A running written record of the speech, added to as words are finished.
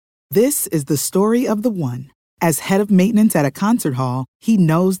This is the story of the one. As head of maintenance at a concert hall, he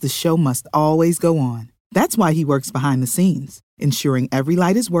knows the show must always go on. That's why he works behind the scenes, ensuring every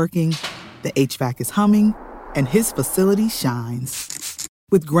light is working, the HVAC is humming, and his facility shines.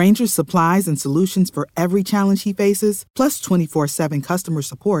 With Grainger's supplies and solutions for every challenge he faces, plus 24/7 customer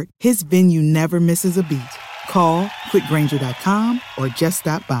support, his venue never misses a beat. Call quickgrainger.com or just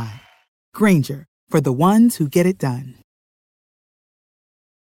stop by. Grainger, for the ones who get it done.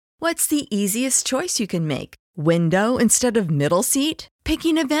 What's the easiest choice you can make? Window instead of middle seat?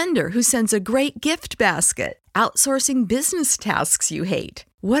 Picking a vendor who sends a great gift basket? Outsourcing business tasks you hate?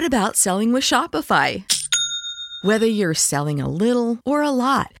 What about selling with Shopify? Whether you're selling a little or a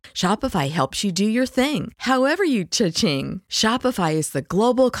lot, Shopify helps you do your thing, however you cha-ching. Shopify is the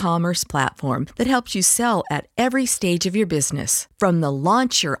global commerce platform that helps you sell at every stage of your business. From the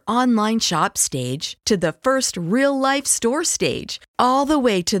launch your online shop stage to the first real-life store stage, all the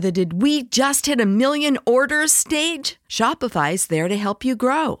way to the did we just hit a million orders stage. Shopify's there to help you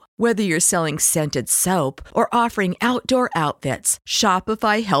grow. Whether you're selling scented soap or offering outdoor outfits,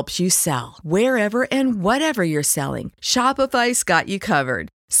 Shopify helps you sell. Wherever and whatever you're selling, Shopify's got you covered.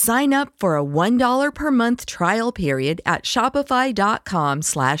 Sign up for a $1 per month trial period at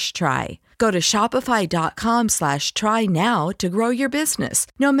shopify.com/try. Go to shopify.com/try now to grow your business,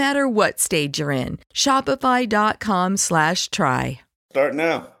 no matter what stage you're in. Shopify.com/try. Start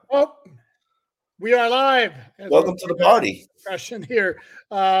now. Oh, we are live. Welcome to the party. Question here.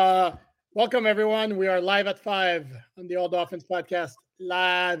 Welcome, everyone. We are live at 5 on the All Dolphins podcast,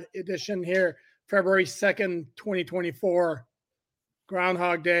 live edition here, February 2nd, 2024.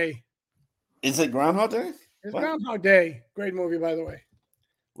 Groundhog Day. Is it Groundhog Day? It's Groundhog Day. Great movie, by the way.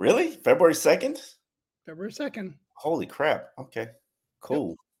 Really? February 2nd? February 2nd. Holy crap. Okay.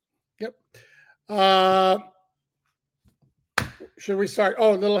 Cool. Yep. Should we start?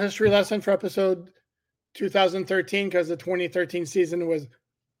 Oh, a little history lesson for episode 2013, because the 2013 season was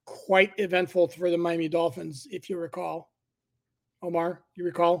quite eventful for the Miami Dolphins, if you recall. Omar, you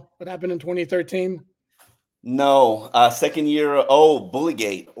recall what happened in 2013? No. Second year.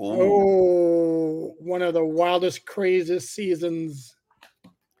 Bullygate. Oh, one of the wildest, craziest seasons.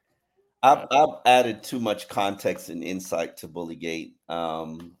 I've added too much context and insight to Bullygate.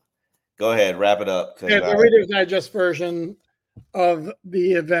 Go ahead, wrap it up. The Reader's Digest version of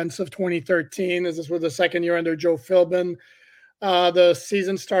the events of 2013, as this was the second year under Joe Philbin. The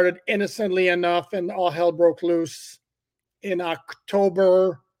season started innocently enough, and all hell broke loose in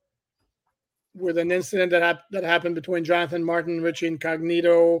October with an incident that happened between Jonathan Martin and Richie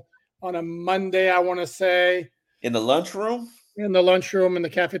Incognito on a Monday, I want to say. In the lunchroom? In the lunchroom, in the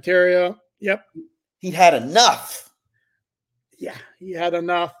cafeteria. Yep. He had enough. Yeah, he had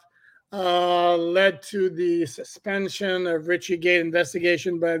enough. Led to the suspension of Richie Gate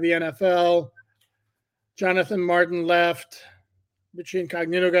investigation by the NFL. Jonathan Martin left. Richie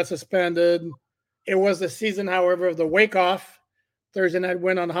Incognito got suspended. It was the season, however, of the wake-off. Thursday night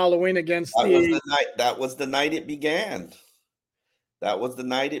win on Halloween against That was the night it began. That was the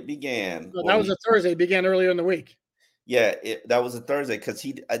night it began. No, that was a Thursday. It began earlier in the week. Yeah, that was a Thursday, because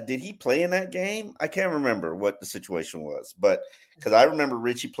did he play in that game? I can't remember what the situation was, but because I remember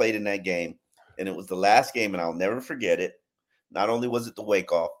Richie played in that game, and it was the last game, and I'll never forget it. Not only was it the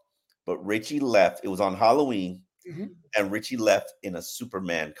wake-off, but Richie left. It was on Halloween, and Richie left in a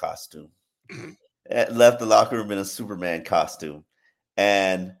Superman costume. Left the locker room in a Superman costume.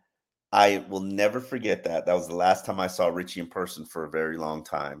 And I will never forget that. That was the last time I saw Richie in person for a very long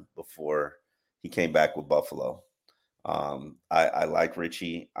time before he came back with Buffalo. I like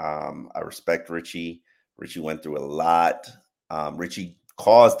Richie. I respect Richie. Richie went through a lot. Richie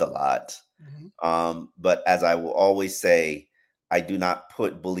caused a lot. But as I will always say, I do not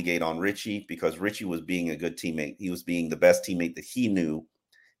put Bullygate on Richie, because Richie was being a good teammate. He was being the best teammate that he knew,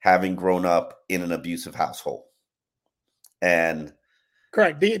 having grown up in an abusive household. And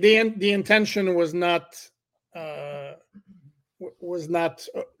correct. The intention was not the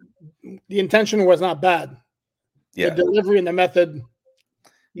intention was not bad. Yeah. The delivery and the method.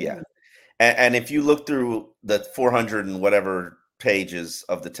 Yeah. And if you look through the 400 and whatever pages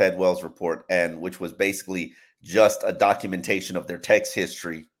of the Ted Wells report, and which was basically just a documentation of their text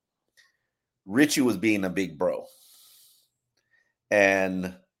history, Richie was being a big bro.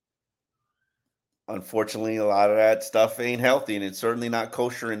 And unfortunately, a lot of that stuff ain't healthy, and it's certainly not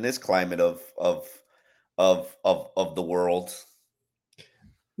kosher in this climate of the world.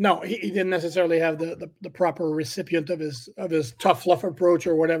 No, he didn't necessarily have the proper recipient of his tough love approach,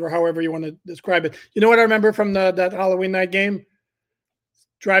 or whatever, however you want to describe it. You know what I remember from that Halloween night game?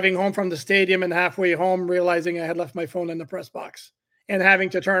 Driving home from the stadium, and halfway home realizing I had left my phone in the press box. and having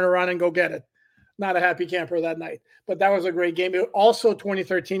to turn around and go get it. Not a happy camper that night. But that was a great game. Also,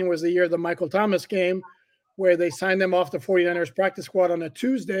 2013 was the year of the Michael Thomas game, where they signed him off the 49ers practice squad on a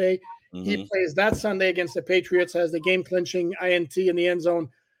Tuesday. He plays that Sunday against the Patriots, has the game-clinching INT in the end zone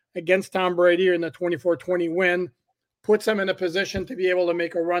against Tom Brady in the 24-20 win, puts him in a position to be able to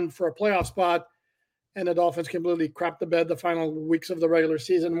make a run for a playoff spot, and the Dolphins completely crapped the bed the final weeks of the regular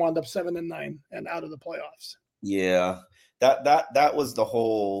season, wound up 7-9 and out of the playoffs. Yeah, that was the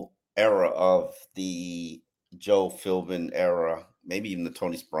whole era of the Joe Philbin era, maybe even the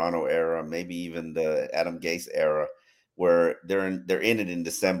Tony Sperano era, maybe even the Adam Gase era, where they're in it in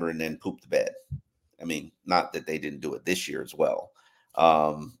December and then poop the bed. I mean, not that they didn't do it this year as well.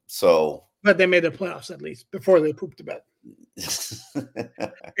 But they made the playoffs at least before they pooped the bed.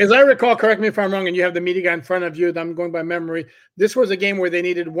 As I recall, correct me if I'm wrong, and you have the media guy in front of you, I'm going by memory. This was a game where they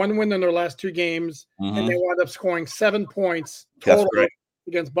needed one win in their last two games, and they wound up scoring 7 points total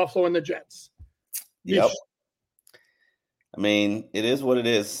against Buffalo and the Jets. Yep. I mean, it is what it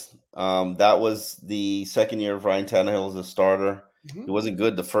is. That was the second year of Ryan Tannehill as a starter. He wasn't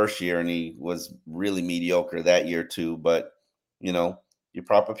good the first year, and he was really mediocre that year too. But, you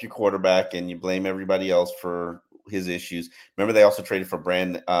prop up your quarterback and you blame everybody else for his issues. Remember, they also traded for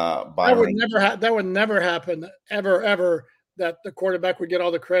Byron. That would never happen, ever, that the quarterback would get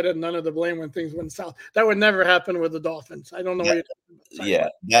all the credit and none of the blame when things went south. That would never happen with the Dolphins. I don't know what you're talking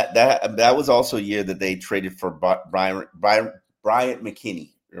about. Yeah, that was also a year that they traded for Bryant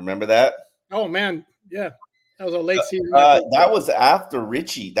McKinney. Remember that? Oh, man, yeah. That was a late season. That was after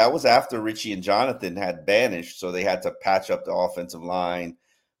Richie. That was after Richie and Jonathan had banished, so they had to patch up the offensive line.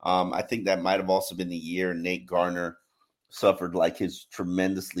 I think that might have also been the year Nate Garner suffered like his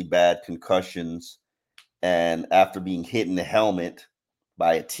tremendously bad concussions, and after being hit in the helmet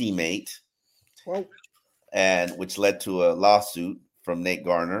by a teammate, and which led to a lawsuit from Nate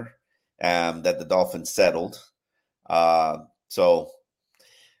Garner that the Dolphins settled. That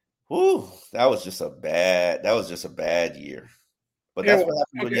was just a bad year. But that's what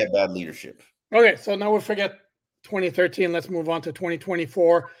happens when you have bad leadership. Okay, so now we'll forget 2013. Let's move on to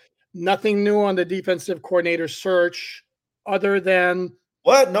 2024. Nothing new on the defensive coordinator search other than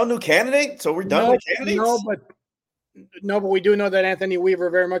what? No new candidate? So we're done with candidates? No, but we do know that Anthony Weaver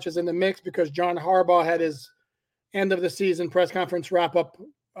very much is in the mix because John Harbaugh had his end of the season press conference wrap up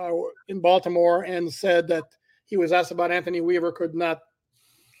in Baltimore and said that he was asked about Anthony Weaver, could not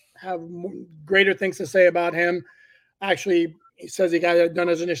have greater things to say about him. Actually, he says he doesn't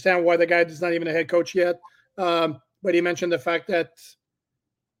understand why the guy is not even a head coach yet. But he mentioned the fact that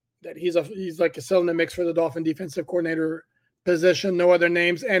he's like still in the mix for the Dolphin defensive coordinator position, no other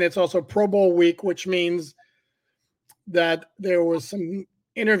names. And it's also Pro Bowl week, which means that there was some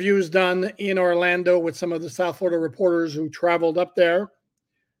interviews done in Orlando with some of the South Florida reporters who traveled up there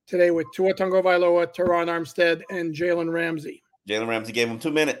today with Tua Tagovailoa, Terron Armstead, and Jalen Ramsey. Jalen Ramsey gave him 2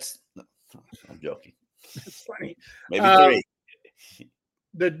 minutes. No, I'm joking. That's funny. Maybe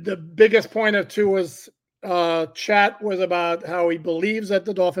 3. The biggest point of Tua's chat was about how he believes that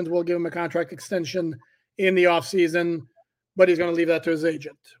the Dolphins will give him a contract extension in the offseason, but he's going to leave that to his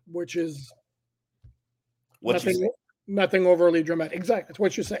agent, which is nothing overly dramatic. Exactly. That's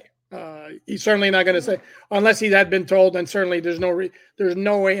what you say. He's certainly not going to say, unless he had been told, and certainly there's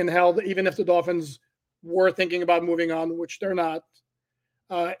no way in hell that even if the Dolphins were thinking about moving on, which they're not,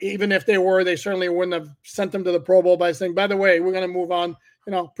 even if they were, they certainly wouldn't have sent them to the Pro Bowl by saying, by the way, we're going to move on,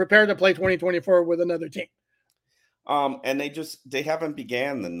 prepare to play 2024 with another team. And they haven't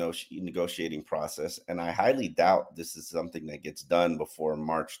began the negotiating process. And I highly doubt this is something that gets done before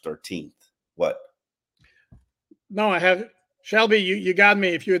March 13th. What? No, I have Shelby. You got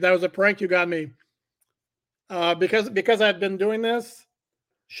me. That was a prank, you got me. Because I've been doing this,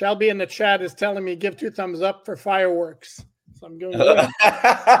 Shelby in the chat is telling me give 2 thumbs up for fireworks. So I'm going. That's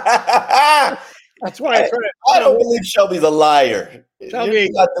why I don't believe Shelby's a liar. Shelby,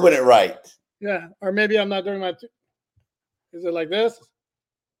 you're not doing it right. Yeah, or maybe I'm not doing my. Is it like this?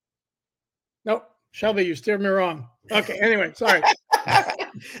 Nope, Shelby, you steered me wrong. Okay, anyway, sorry.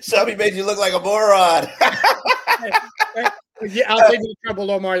 Shelby made you look like a moron. Yeah, I'll take you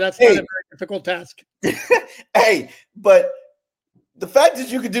trouble, Omar. That's not a very difficult task. Hey, but the fact that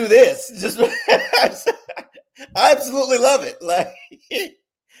you could do this, I absolutely love it. Like,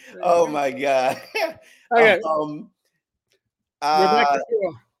 oh my God. Okay. We're back to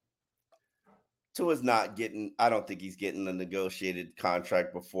Tua. Tua's not getting, I don't think he's getting a negotiated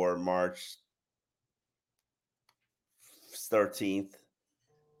contract before March 13th.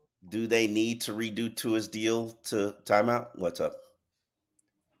 Do they need to redo Tua's deal to timeout? What's up?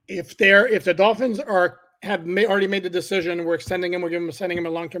 If the Dolphins are already made the decision. We're extending him. Sending him a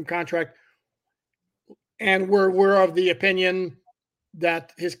long-term contract, and we're of the opinion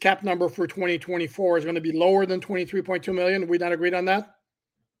that his cap number for 2024 is going to be lower than 23.2 million. We not agreed on that?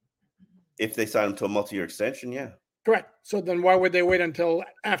 If they sign him to a multi-year extension, yeah. Correct. So then why would they wait until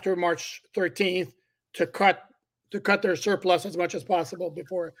after March 13th to cut their surplus as much as possible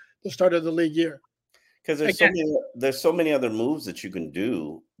before the start of the league year? Because there's so many other moves that you can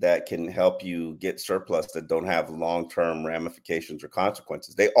do that can help you get surplus that don't have long-term ramifications or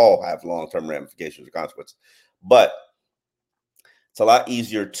consequences. They all have long-term ramifications or consequences, but it's a lot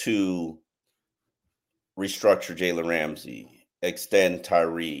easier to restructure Jalen Ramsey, extend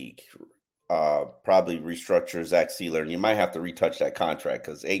Tyreek, probably restructure Zach Sealer, and you might have to retouch that contract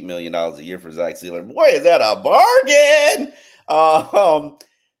because $8 million a year for Zach Sealer, boy, is that a bargain?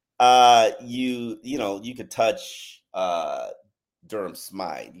 You could touch Durham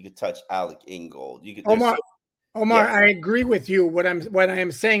Smythe, you could touch Alec Ingold, you could Omar, I agree with you. What I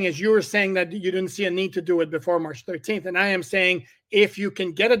am saying is, you were saying that you didn't see a need to do it before March 13th, and I am saying if you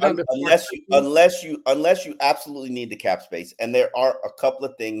can get it done before unless you absolutely need the cap space, and there are a couple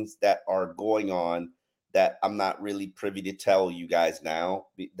of things that are going on that I'm not really privy to tell you guys now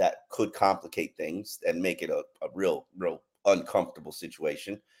that could complicate things and make it a real uncomfortable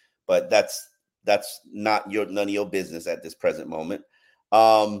situation. But that's not none of your business at this present moment.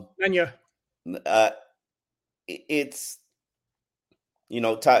 It's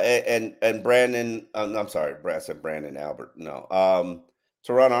and Brandon. I'm sorry, I said Brandon Albert. No,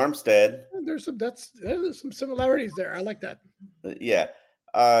 Terron Armstead. There's some similarities there. I like that. Yeah,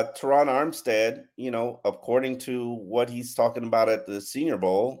 Terron Armstead. According to what he's talking about at the Senior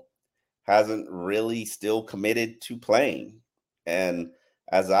Bowl, hasn't really still committed to playing. And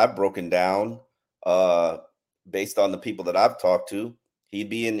as I've broken down, based on the people that I've talked to, he'd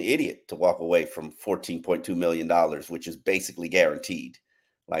be an idiot to walk away from $14.2 million, which is basically guaranteed.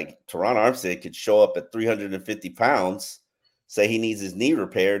 Like, Terron Armstead could show up at 350 pounds, say he needs his knee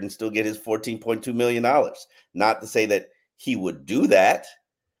repaired, and still get his $14.2 million. Not to say that he would do that,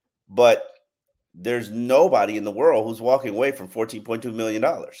 but there's nobody in the world who's walking away from $14.2 million.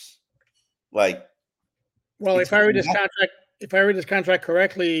 Like, well, if I read his contract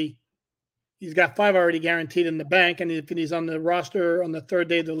correctly, he's got 5 already guaranteed in the bank, and if he's on the roster on the third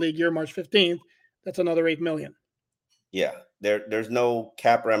day of the league year, March 15th, that's another $8 million. Yeah, there's no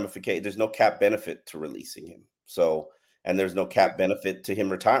cap ramification. There's no cap benefit to releasing him. So, and there's no cap benefit to him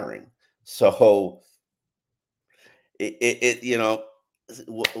retiring. So,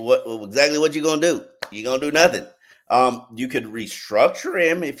 what exactly what you gonna do? You gonna do nothing. You could restructure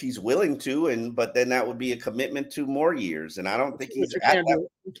him if he's willing to, but then that would be a commitment to more years. And I don't think he's at that.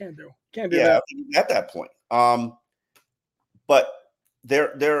 You can't do that. At that point. But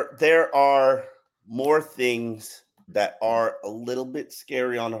there are more things that are a little bit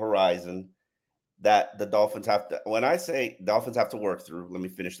scary on the horizon that the Dolphins have to. When I say Dolphins have to work through, let me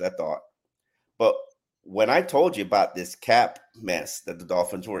finish that thought. But when I told you about this cap mess that the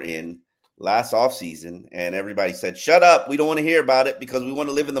Dolphins were in last offseason, and everybody said, shut up, we don't want to hear about it because we want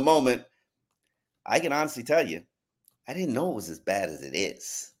to live in the moment, I can honestly tell you, I didn't know it was as bad as it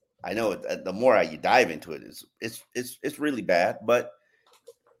is. I know the more you dive into it, it's really bad, but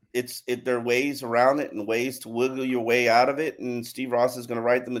there are ways around it and ways to wiggle your way out of it, and Steve Ross is going to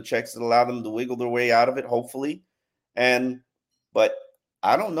write them the checks that allow them to wiggle their way out of it, hopefully. But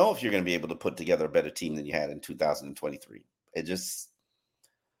I don't know if you're going to be able to put together a better team than you had in 2023. It just...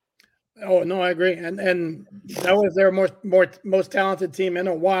 Oh, no, I agree. And that was their most talented team in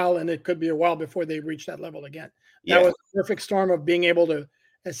a while, and it could be a while before they reach that level again. That was a perfect storm of being able to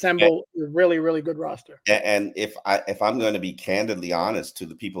assemble a really, really good roster. And if I'm going to be candidly honest to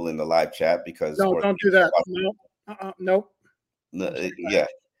the people in the live chat, because don't do that. Nope. Yeah,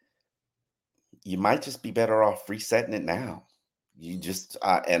 you might just be better off resetting it now. You just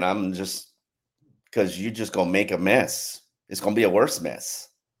and I'm just, because you're just gonna make a mess. It's gonna be a worse mess.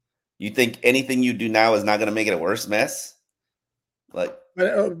 You think anything you do now is not going to make it a worse mess? But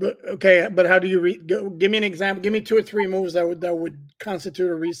how do you give me an example? Give me 2 or 3 moves that would constitute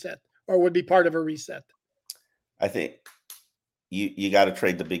a reset or would be part of a reset. I think you got to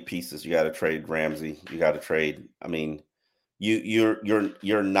trade the big pieces. You got to trade Ramsey. You got to trade. I mean,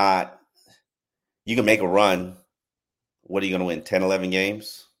 you're not. You can make a run. What are you going to win? 10, 11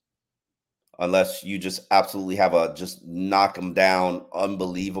 games? Unless you just absolutely have just knock them down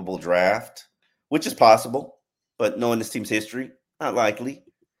unbelievable draft, which is possible, but knowing this team's history, not likely.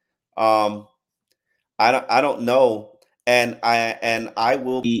 I don't know, and I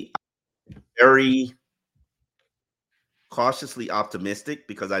will be very cautiously optimistic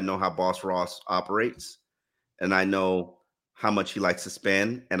because I know how Boss Ross operates. and I know how much he likes to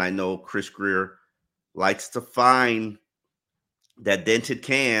spend, and I know Chris Greer likes to find that dented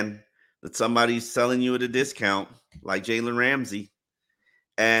can that somebody's selling you at a discount, like Jalen Ramsey,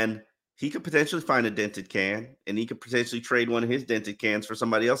 and he could potentially find a dented can, and he could potentially trade one of his dented cans for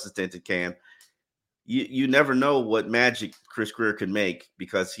somebody else's dented can. You never know what magic Chris Greer can make,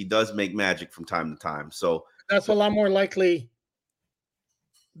 because he does make magic from time to time. So that's a lot more likely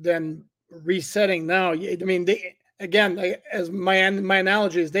than resetting now. I mean, as my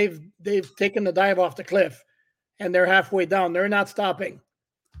analogy is, they've taken the dive off the cliff, and they're halfway down. They're not stopping.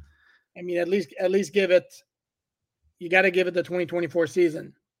 I mean, at least give it. You got to give it the 2024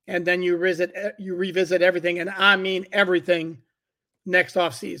 season, and then you revisit everything, and I mean everything, next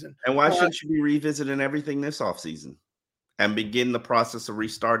off season. And why shouldn't you be revisiting everything this offseason and begin the process of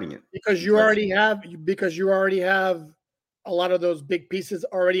restarting it? Because you already have a lot of those big pieces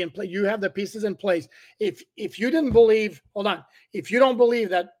already in place. You have the pieces in place. If you didn't believe, if you don't believe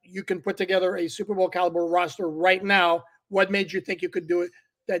that you can put together a Super Bowl caliber roster right now, what made you think you could do it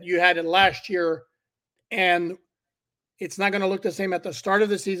that you had it last year? And it's not going to look the same at the start of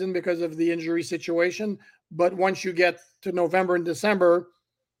the season because of the injury situation. But once you get to November and December,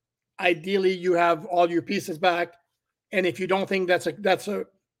 ideally you have all your pieces back. And if you don't think that's the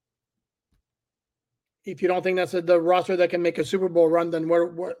roster that can make a Super Bowl run, then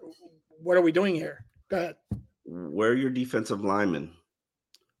what are we doing here? Go ahead. Where are your defensive linemen?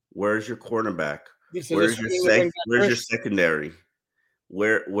 Where's your cornerback? Where's your secondary?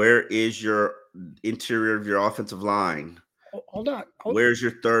 Where is your interior of your offensive line? Hold on. Where's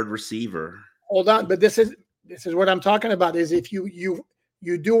your third receiver? Hold on. But this is what I'm talking about, is if you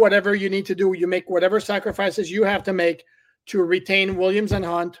do whatever you need to do, you make whatever sacrifices you have to make to retain Williams and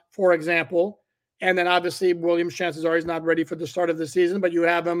Hunt, for example. And then obviously Williams, chances are he's not ready for the start of the season, but you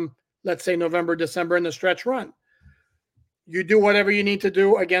have him, let's say November, December in the stretch run. You do whatever you need to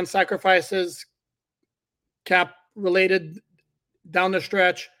do, again, sacrifices cap related down the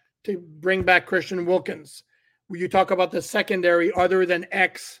stretch to bring back Christian Wilkins. When you talk about the secondary, other than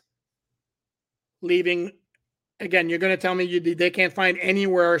X leaving, again, you're going to tell me they can't find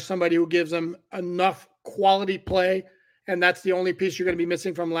anywhere somebody who gives them enough quality play, and that's the only piece you're going to be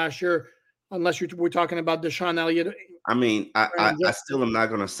missing from last year, unless we're talking about Deshaun Elliott. I mean, I still am not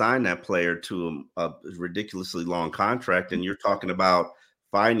going to sign that player to a ridiculously long contract, and you're talking about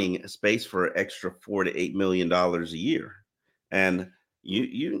finding a space for an extra $4 to $8 million a year, and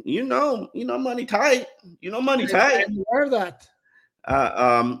you know money tight. Money tight. I'm aware of that.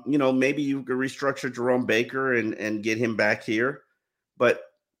 Maybe you could restructure Jerome Baker and get him back here, but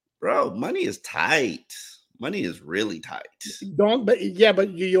bro, money is tight. Money is really tight. But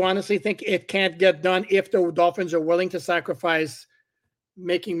you honestly think it can't get done if the Dolphins are willing to sacrifice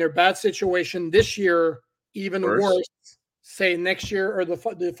making their bad situation this year even worse, say next year or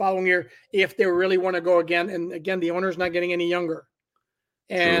the following year, if they really want to go again. And again, the owner's not getting any younger.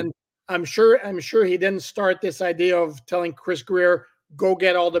 And true. I'm sure he didn't start this idea of telling Chris Greer, go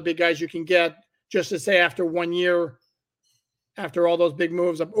get all the big guys you can get, just to say after 1 year, after all those big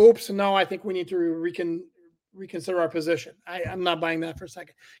moves, no, I think we need to reconsider our position. I'm not buying that for a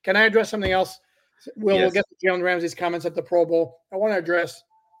second. Can I address something else? We'll get to Jalen Ramsey's comments at the Pro Bowl. I want to address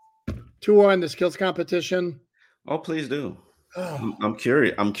Tua and the skills competition. Oh, please do. I'm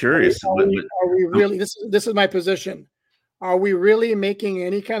curious. Are we really? This is my position. Are we really making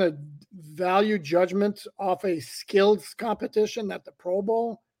any kind of value judgment off a skills competition at the Pro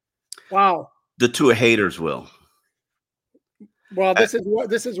Bowl? Wow. The Tua haters will. Well, this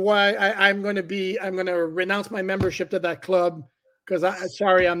is why I'm going to renounce my membership to that club, because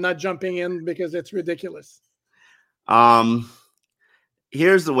I'm not jumping in because it's ridiculous.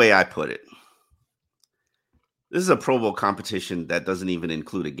 Here's the way I put it. This is a Pro Bowl competition that doesn't even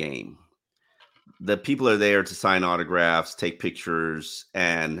include a game. The people are there to sign autographs, take pictures,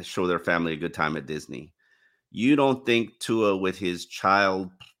 and show their family a good time at Disney. You don't think Tua with his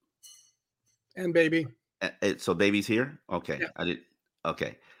child and baby. So baby's here? Okay. Yeah.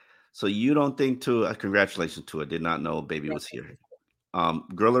 Okay. So you don't think Tua, congratulations Tua, did not know baby was here.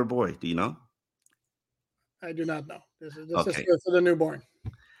 Girl or boy, do you know? I do not know. This is for the newborn.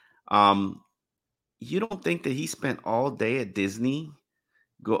 You don't think that he spent all day at Disney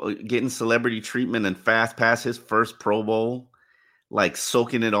getting celebrity treatment and fast pass his first Pro Bowl, like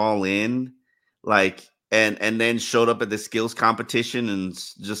soaking it all in, like, and then showed up at the skills competition and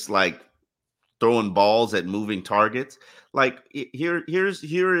just like throwing balls at moving targets? Like here is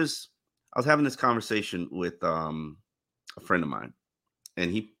I was having this conversation with a friend of mine,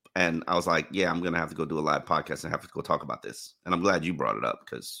 and I was like, yeah, I'm gonna have to go do a live podcast and have to go talk about this. And I'm glad you brought it up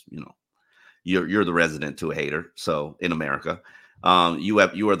because you're the resident Tua hater. So in America, you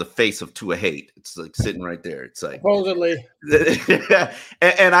are the face of Tua hate. It's like sitting right there. It's like supposedly.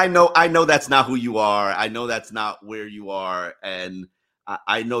 and I know that's not who you are. I know that's not where you are, and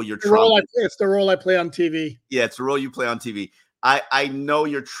I know your trauma. It's the role I play on TV. Yeah, it's the role you play on TV. I know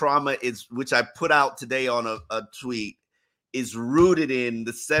your trauma is, which I put out today on a tweet, is rooted in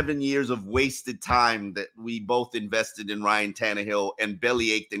the 7 years of wasted time that we both invested in Ryan Tannehill and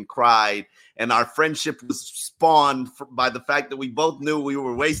bellyached and cried. And our friendship was spawned by the fact that we both knew we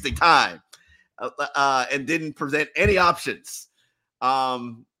were wasting time and didn't present any options,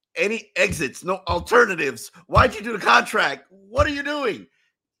 any exits, no alternatives. Why'd you do the contract? What are you doing?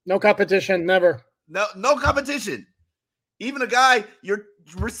 No competition, never. No competition. Even a guy, your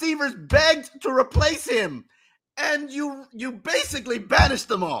receivers begged to replace him, and you basically banished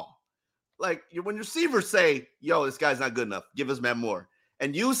them all. Like when receivers say, yo, this guy's not good enough, give us Matt Moore.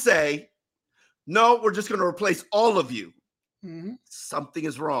 And you say, no, we're just going to replace all of you. Mm-hmm. Something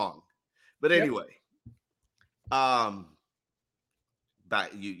is wrong. But anyway,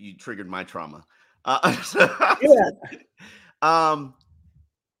 you triggered my trauma.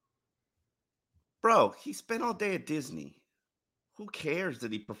 Bro, he spent all day at Disney. Who cares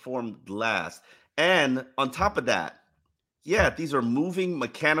that he performed last? And on top of that, these are moving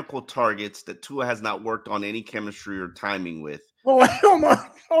mechanical targets that Tua has not worked on any chemistry or timing with. Oh my!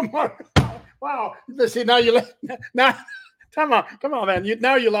 Wow! See, come on, man!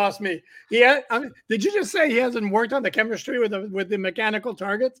 You lost me. Did you just say he hasn't worked on the chemistry with the mechanical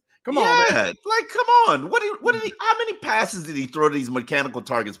targets? Come on, man. Like come on! What did he? How many passes did he throw to these mechanical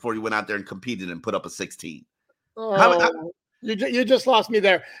targets before he went out there and competed and put up a 16? You just lost me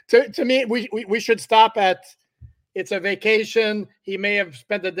there. To me, we should stop at. It's a vacation. He may have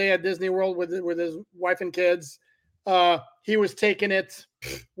spent the day at Disney World with his wife and kids. He was taking it.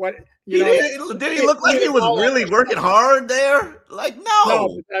 What did he look like he was really working hard there? Like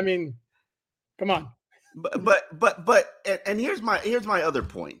no. I mean, come on. But and here's my other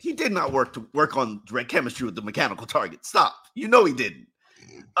point. He did not work on direct chemistry with the mechanical target. Stop. You know he didn't.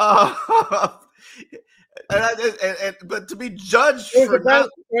 But to be judged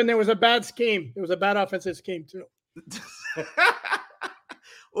when there was a bad scheme, it was a bad offensive scheme too.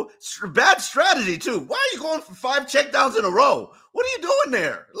 Well, bad strategy too. Why are you going for 5 checkdowns in a row? What are you doing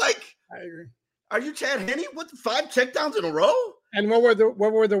there? Like, I agree. Are you Chad Henne? What, 5 checkdowns in a row? And what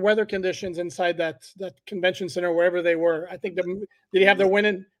were the weather conditions inside that convention center, wherever they were? I think did he have the wind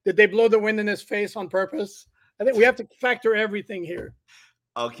in? Did they blow the wind in his face on purpose? I think we have to factor everything here.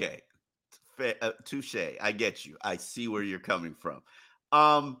 Okay. Touche. I get you. I see where you're coming from.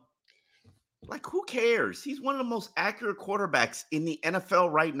 Like, who cares? He's one of the most accurate quarterbacks in the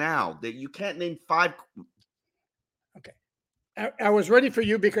NFL right now. That you can't name 5. Okay, I was ready for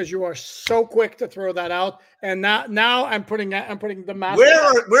you because you are so quick to throw that out, and now I'm putting the mask.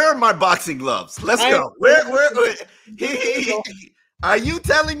 Where are my boxing gloves? Let's go. Where are you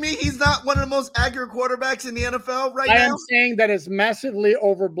telling me he's not one of the most accurate quarterbacks in the NFL right now? I am saying that is massively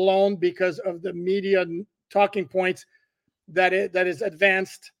overblown because of the media talking points that is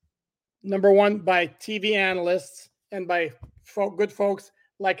advanced. Number one, by TV analysts and by good folks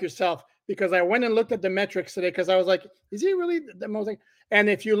like yourself, because I went and looked at the metrics today because I was like, is he really the most? And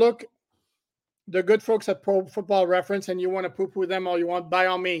if you look, the good folks at Pro Football Reference, and you want to poo-poo them all you want, by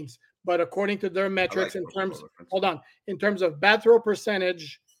all means. But according to their metrics, in terms of bad throw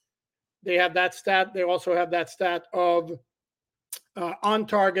percentage, they have that stat. They also have that stat of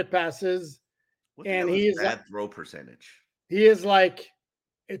on-target passes. And he's bad throw percentage. He is like,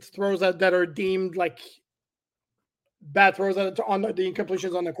 it's throws that are deemed like bad throws on the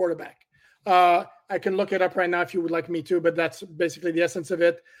incompletions on the quarterback. I can look it up right now if you would like me to, but that's basically the essence of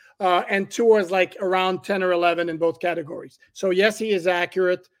it. And Tua is like around 10 or 11 in both categories. So yes, he is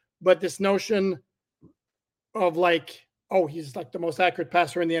accurate, but this notion of like, oh, he's like the most accurate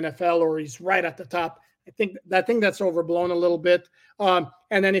passer in the NFL, or he's right at the top, I think that's overblown a little bit. And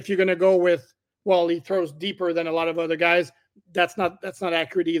then if you're going to go with, well, he throws deeper than a lot of other guys, that's not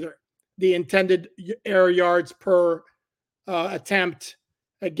accurate either. The intended air yards per attempt,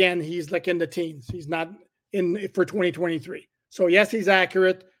 again, he's like in the teens. He's not in for 2023. So yes, he's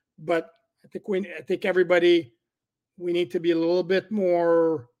accurate, but I think everybody, we need to be a little bit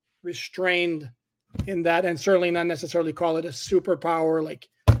more restrained in that, and certainly not necessarily call it a superpower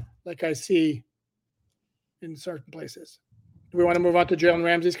like I see in certain places. Do we want to move on to Jalen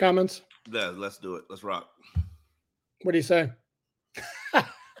Ramsey's comments? Yeah, let's do it. Let's rock. What do you say?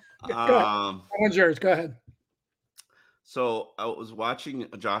 One's yours. Go ahead. So I was watching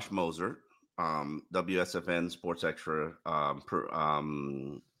Josh Moser, WSFN Sports Extra,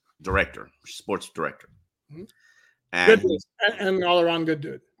 director, sports director. Mhm. And Good and all around good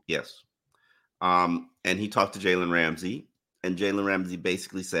dude. Yes. And he talked to Jalen Ramsey, and Jalen Ramsey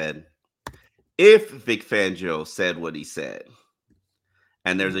basically said, if Vic Fangio said what he said,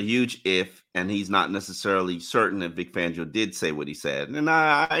 and there's a huge if, and he's not necessarily certain that Vic Fangio did say what he said. And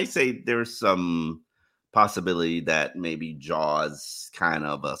I say there's some possibility that maybe Jaws kind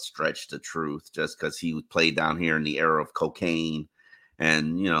of a stretch to truth just because he played down here in the era of cocaine.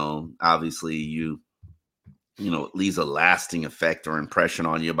 And, obviously it leaves a lasting effect or impression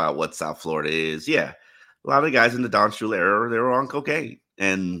on you about what South Florida is. Yeah. A lot of guys in the Don Shula era, they were on cocaine.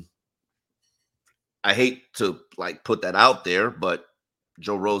 And I hate to put that out there, but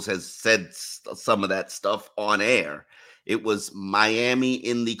Joe Rose has said some of that stuff on air. It was Miami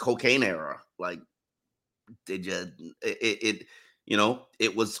in the cocaine era. It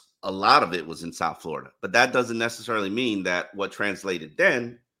was a lot of it was in South Florida, but that doesn't necessarily mean that what translated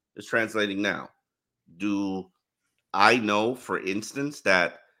then is translating now. Do I know, for instance,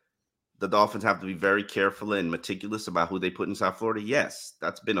 that the Dolphins have to be very careful and meticulous about who they put in South Florida? Yes,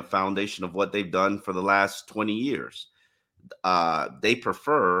 that's been a foundation of what they've done for the last 20 years. They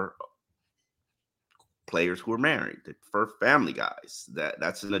prefer players who are married. They prefer family guys.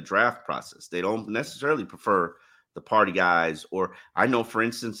 That's in the draft process. They don't necessarily prefer the party guys. Or I know, for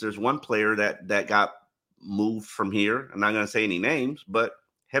instance, there's one player that got moved from here. I'm not going to say any names, but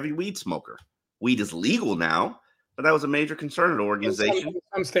heavy weed smoker. Weed is legal now, but that was a major concern of the organization. In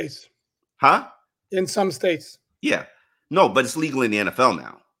some states. Huh? In some states. Yeah. No, but it's legal in the NFL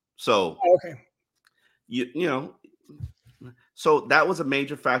now. So, okay. So that was a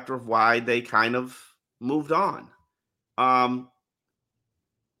major factor of why they kind of moved on. Because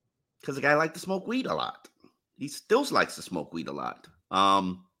the guy liked to smoke weed a lot. He still likes to smoke weed a lot.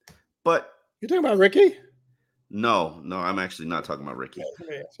 But you're talking about Ricky? No, I'm actually not talking about Ricky.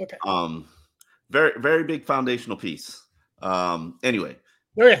 Yes, okay. Very, very big foundational piece. Anyway.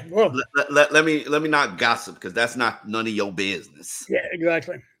 Okay, well, let me not gossip because that's not none of your business. Yeah,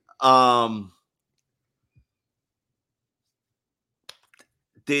 exactly.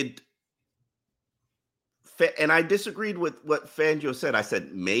 And I disagreed with what Fangio said. I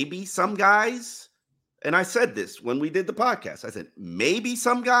said, maybe some guys, and I said this when we did the podcast, I said, maybe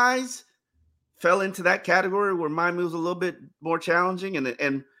some guys fell into that category where Miami was a little bit more challenging.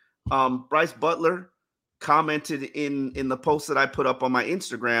 And Bryce Butler commented in the post that I put up on my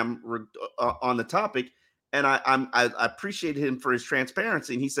Instagram on the topic. And I appreciated him for his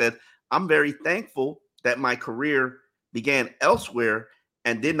transparency. And he said, I'm very thankful that my career began elsewhere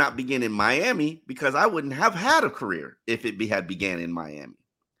and did not begin in Miami because I wouldn't have had a career if it had began in Miami.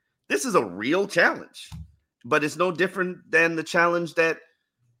 This is a real challenge, but it's no different than the challenge that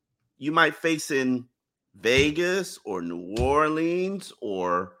you might face in Vegas or New Orleans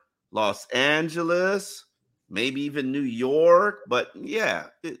or Los Angeles, maybe even New York. But yeah,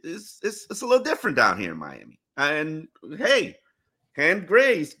 it's a little different down here in Miami. And hey, hand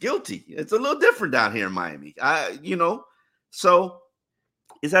grazed, guilty. It's a little different down here in Miami. So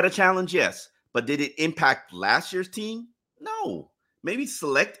is that a challenge? Yes. But did it impact last year's team? No. Maybe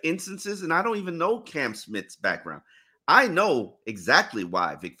select instances, and I don't even know Cam Smith's background. I know exactly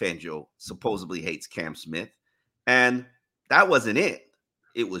why Vic Fangio supposedly hates Cam Smith, and that wasn't it.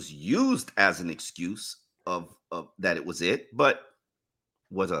 It was used as an excuse of that it was it, but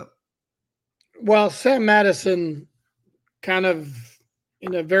was a... Well, Sam Madison kind of,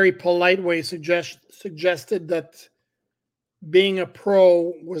 in a very polite way, suggested that being a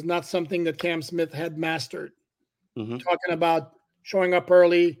pro was not something that Cam Smith had mastered. Mm-hmm. Talking about showing up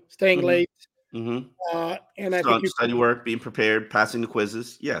early, staying Mm-hmm. late. Mm-hmm. And I think study work, being prepared, passing the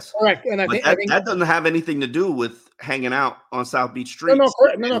quizzes. Yes. Correct. And I think that doesn't have anything to do with hanging out on South Beach streets. No,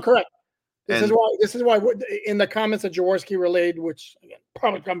 correct. This is why in the comments that Jaworski relayed, which again,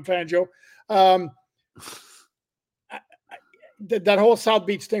 probably from Fangio, that whole South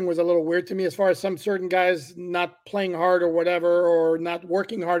Beach thing was a little weird to me as far as some certain guys not playing hard or whatever, or not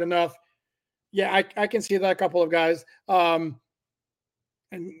working hard enough. Yeah, I can see that a couple of guys.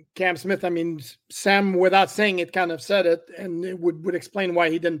 And Cam Smith, I mean, Sam, without saying it, kind of said it, and it would explain why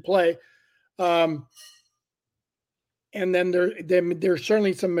he didn't play. And then there's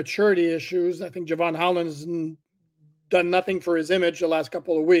certainly some maturity issues. I think Javon Holland has done nothing for his image the last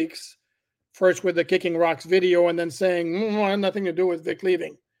couple of weeks. First with the Kicking Rocks video, and then saying, I have nothing to do with Vic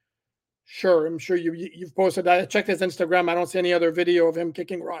leaving. Sure, I'm sure you've posted that. I checked his Instagram. I don't see any other video of him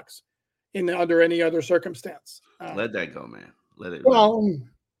kicking rocks under any other circumstance. Let that go, man. Let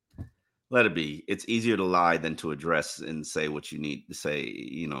it be. It's easier to lie than to address and say what you need to say.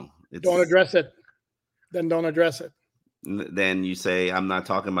 Don't address it. Then don't address it. then you say, I'm not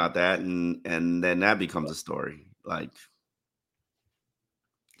talking about that. And then that becomes a story. Like,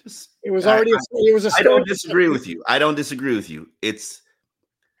 it was already, it was a story. I don't disagree with you. I don't disagree with you. It's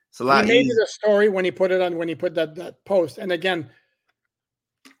a lot easier. He made easier. it a story when he put it on, when he put that post. And again,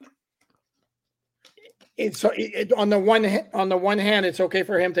 it's on the one hand, it's okay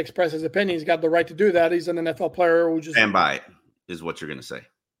for him to express his opinion. He's got the right to do that. He's an NFL player who just stand by it, is what you're going to say.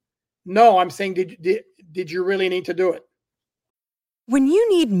 No, I'm saying, did you really need to do it? When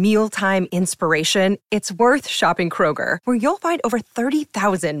you need mealtime inspiration, it's worth shopping Kroger, where you'll find over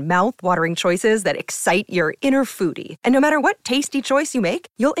 30,000 mouth-watering choices that excite your inner foodie. And no matter what tasty choice you make,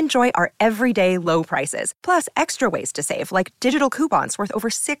 you'll enjoy our everyday low prices, plus extra ways to save, like digital coupons worth over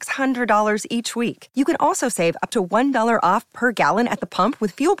 $600 each week. You can also save up to $1 off per gallon at the pump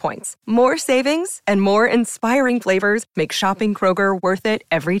with fuel points. More savings and more inspiring flavors make shopping Kroger worth it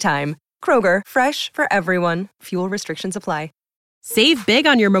every time. Kroger, fresh for everyone. Fuel restrictions apply. Save big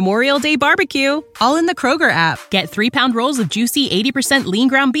on your Memorial Day barbecue, all in the Kroger app. Get 3-pound rolls of juicy 80% lean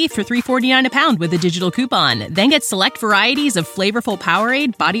ground beef for $3.49 a pound with a digital coupon. Then get select varieties of flavorful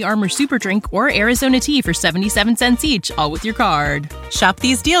Powerade, Body Armor Super Drink, or Arizona tea for 77 cents each, all with your card. Shop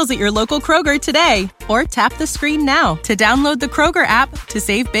these deals at your local Kroger today, or tap the screen now to download the Kroger app to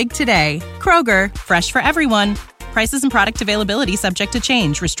save big today. Kroger, fresh for everyone. Prices and product availability subject to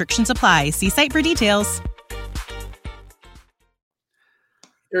change. Restrictions apply. See site for details.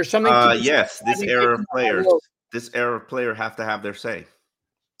 There's something. Yes, this era of players have to have their say.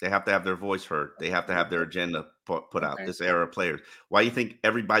 They have to have their voice heard. They have to have their agenda put out. This era of players. Why do you think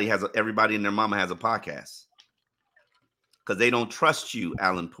everybody and their mama has a podcast? Because they don't trust you,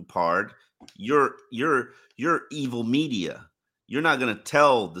 Alan Poupard. You're evil media. You're not going to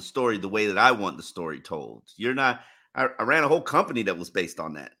tell the story the way that I want the story told. You're not. I ran a whole company that was based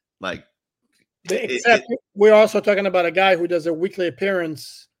on that. Like. Except we're also talking about a guy who does a weekly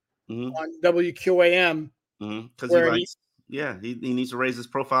appearance on WQAM. Because he needs to raise his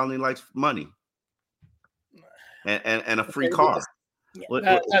profile and he likes money and a free car.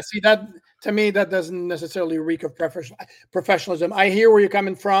 See, that to me, that doesn't necessarily reek of professionalism. I hear where you're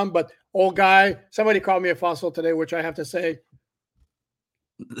coming from, but old guy, somebody called me a fossil today, which I have to say.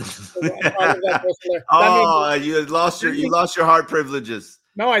 You lost your heart privileges.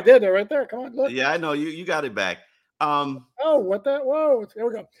 No, I did. They're right there. Come on, look. Yeah, I know. You got it back. What the? Whoa. There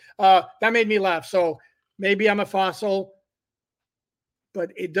we go. That made me laugh. So maybe I'm a fossil,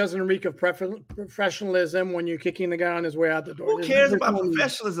 but it doesn't reek of professionalism when you're kicking the guy on his way out the door. Who cares about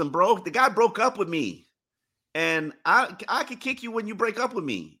professionalism, bro? The guy broke up with me. And I could kick you when you break up with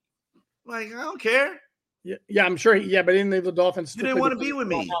me. Like, I don't care. Yeah, I'm sure. But he didn't leave the Dolphins. You didn't want to be with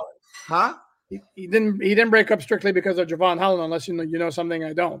me. Huh? He didn't break up strictly because of Javon Holland, unless you know something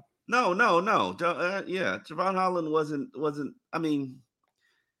I don't. No. Javon Holland wasn't. I mean,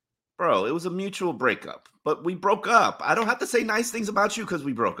 bro, it was a mutual breakup, but we broke up. I don't have to say nice things about you because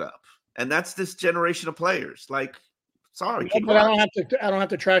we broke up, and that's this generation of players. Like, sorry, but I don't have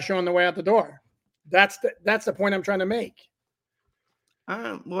to trash you on the way out the door. That's the point I'm trying to make.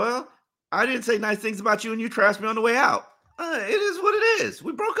 Well, I didn't say nice things about you, and you trashed me on the way out. It is what it is.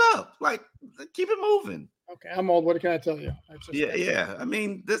 We broke up. Like, keep it moving. Okay, I'm old. What can I tell you? Yeah. I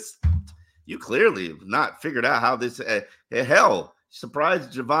mean, you clearly have not figured out how this. Hell,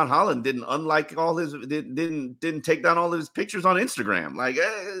 surprised Javon Holland didn't didn't take down all of his pictures on Instagram. Like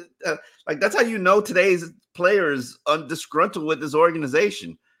that's how you know today's players disgruntled with this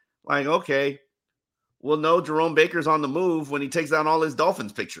organization. Like, okay, we'll know Jerome Baker's on the move when he takes down all his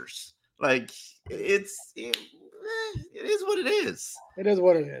Dolphins pictures. Like, it is what it is. It is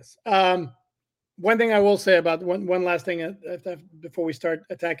what it is. One thing I will say about one last thing before we start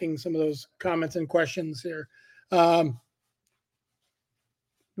attacking some of those comments and questions here. One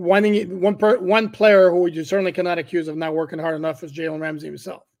player who you certainly cannot accuse of not working hard enough is Jalen Ramsey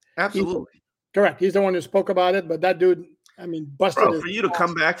himself. Absolutely. Correct. He's the one who spoke about it, but that dude, I mean, busted. Bro, for you to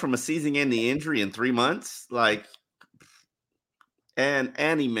come back from a season-ending injury in 3 months, like,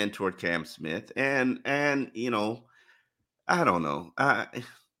 and he mentored Cam Smith, and you know, I don't know.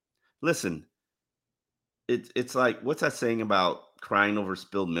 Listen, it's like, what's that saying about crying over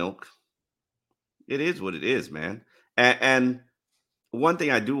spilled milk? It is what it is, man. And one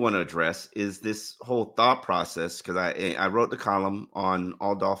thing I do want to address is this whole thought process, because I wrote the column on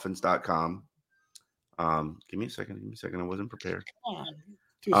alldolphins.com. Give me a second. I wasn't prepared.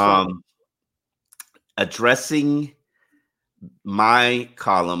 Addressing my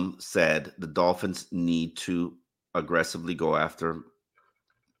column said the Dolphins need to aggressively go after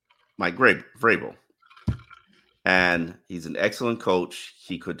Mike Vrabel. And he's an excellent coach.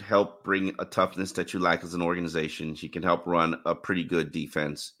 He could help bring a toughness that you like as an organization. He can help run a pretty good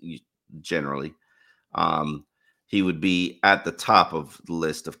defense generally. He would be at the top of the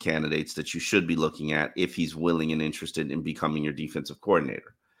list of candidates that you should be looking at if he's willing and interested in becoming your defensive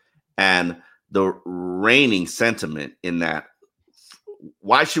coordinator. And the reigning sentiment in that,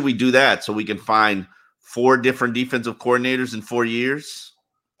 why should we do that? So we can find 4 different defensive coordinators in 4 years?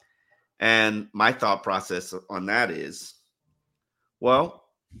 And my thought process on that is, well,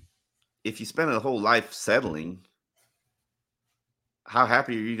 if you spend a whole life settling, how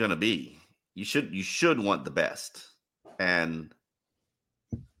happy are you going to be? You should want the best. And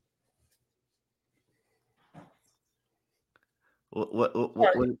what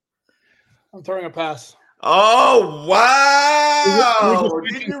I'm throwing a pass. Oh, wow.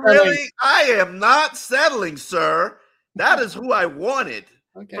 Did you really? Settling. I am not settling, sir. That is who I wanted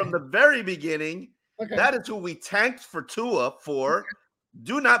from the very beginning. Okay. That is who we tanked for Tua for. Okay.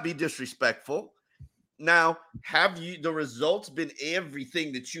 Do not be disrespectful. Now, have the results been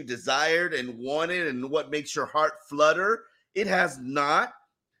everything that you desired and wanted and what makes your heart flutter? It has not.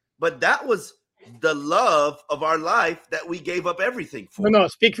 But that was the love of our life that we gave up everything for. No,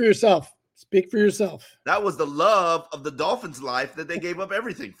 speak for yourself. Speak for yourself. That was the love of the Dolphins' life that they gave up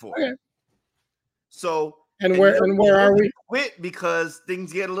everything for. Okay. So, and where are we? Quit because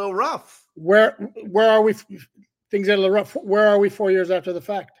things get a little rough. Where are we? Things get a little rough. Where are we 4 years after the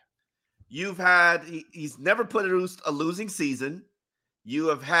fact? You've had he's never put a losing season. You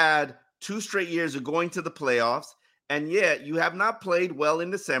have had 2 straight years of going to the playoffs, and yet you have not played well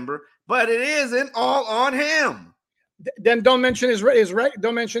in December. But it isn't all on him. Then don't mention his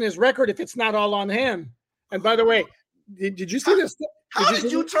record if it's not all on him. And by the way, did you see this? How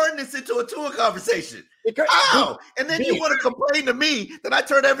did you turn this into a Tua conversation? How? And then you want to complain to me that I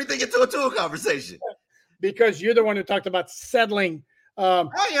turned everything into a Tua conversation. Because you're the one who talked about settling. I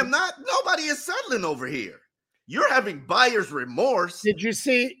am not. Nobody is settling over here. You're having buyer's remorse. Did you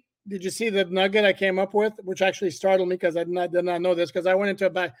see the nugget I came up with, which actually startled me because I did not know this, because I went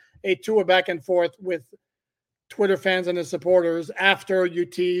into a Tua back and forth with Twitter fans and his supporters after you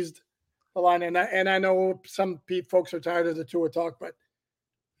teased the line, and I know some folks are tired of the Tua talk, but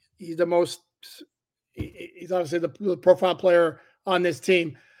he's obviously the profile player on this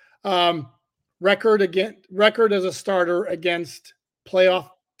team. Record as a starter against playoff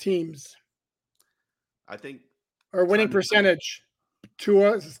teams. I think, or winning percentage.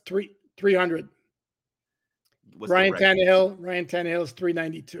 Tua is 300. Ryan Tannehill is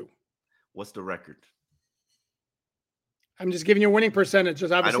 392. What's the record? I'm just giving you a winning percentage.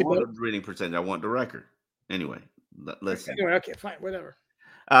 I don't want a winning percentage. I want the record. Anyway, let's see. Anyway, okay, fine, whatever.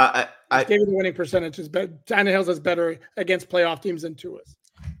 I gave you the winning percentage. Tannehill's is better against playoff teams than Tua's.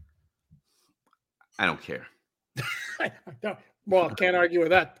 I don't care. Well, can't argue with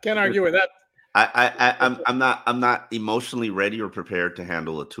that. I'm not emotionally ready or prepared to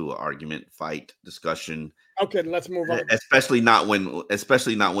handle a Tua argument, fight, discussion. Okay, let's move on. Especially not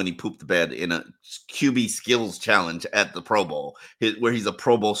when he pooped the bed in a QB skills challenge at the Pro Bowl, where he's a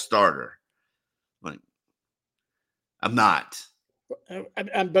Pro Bowl starter. Like, I'm not.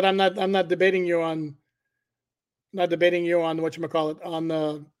 But I'm not debating you on. Not debating you on whatchamacallit,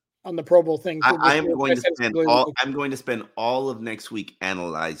 on the Pro Bowl thing. I'm going to spend all of next week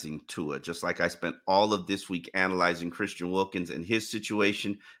analyzing Tua, just like I spent all of this week analyzing Christian Wilkins and his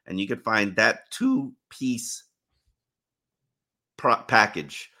situation. And you can find that 2-piece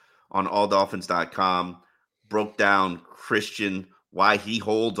package on alldolphins.com. Broke down Christian, why he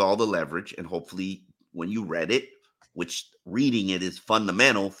holds all the leverage. And hopefully when you read it, which reading it is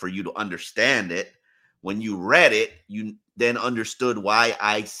fundamental for you to understand it, when you read it, you then understood why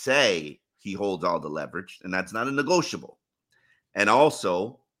I say he holds all the leverage, and that's not a negotiable. And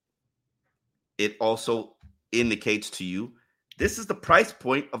also, it also indicates to you, this is the price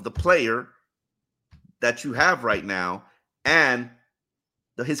point of the player that you have right now and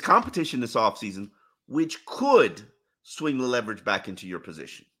his competition this offseason, which could swing the leverage back into your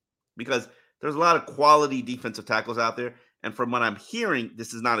position. Because there's a lot of quality defensive tackles out there, and from what I'm hearing,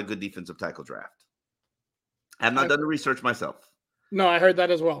 this is not a good defensive tackle draft. I've not done the research myself. No, I heard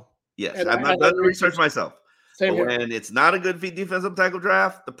that as well. Yes, I've not done the research myself. Same here. When it's not a good defensive tackle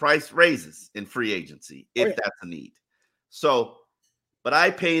draft, the price raises in free agency if that's a need. So, but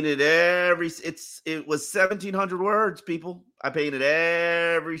I painted it was 1,700 words, people. I painted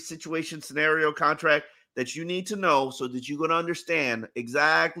every situation, scenario, contract that you need to know so that you're going to understand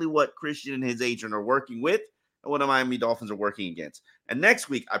exactly what Christian and his agent are working with and what the Miami Dolphins are working against. And next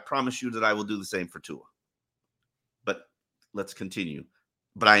week, I promise you that I will do the same for Tua. But let's continue.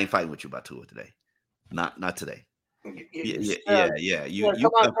 But I ain't fighting with you about Tua today. Not today. Yeah. You come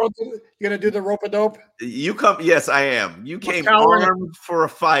on, you're gonna do the rope-a-dope? You come. Yes, I am. You came armed for a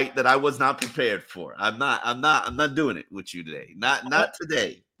fight that I was not prepared for. I'm not doing it with you today. Not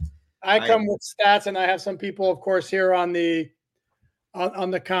today. I come with stats, and I have some people, of course, here on the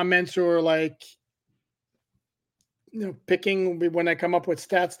comments who are like, picking when I come up with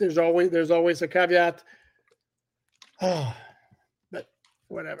stats. There's always a caveat. Oh, but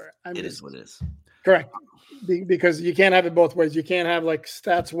whatever. It is what it is. Correct. Because you can't have it both ways. You can't have like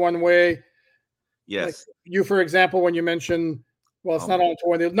stats one way. Yes. Like you, for example, when you mention, well, it's not on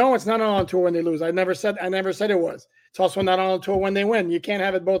tour when they it's not on tour when they lose. I never said it was. It's also not on tour when they win. You can't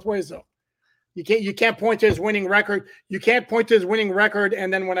have it both ways though. You can't point to his winning record. You can't point to his winning record,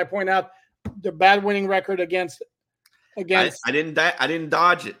 and then when I point out the bad winning record against I didn't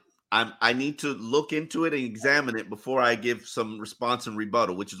dodge it. I need to look into it and examine it before I give some response and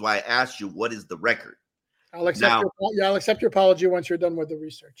rebuttal, which is why I asked you, what is the record? I'll accept your apology once you're done with the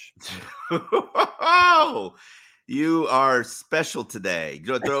research. Oh, you are special today.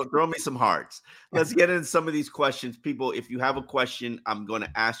 Throw me some hearts. Let's get into some of these questions. People, if you have a question, I'm going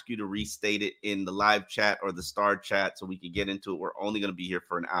to ask you to restate it in the live chat or the star chat so we can get into it. We're only going to be here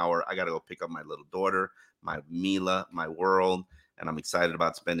for an hour. I got to go pick up my little daughter, my Mila, my world, and I'm excited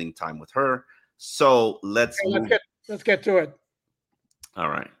about spending time with her. So let's get to it. All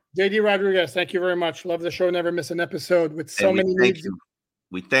right. JD Rodriguez, thank you very much. Love the show. Never miss an episode with so many needs.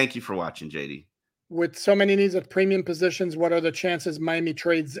 We thank you for watching, JD. With so many needs at premium positions, what are the chances Miami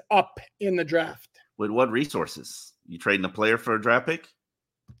trades up in the draft? With what resources? You trading a player for a draft pick?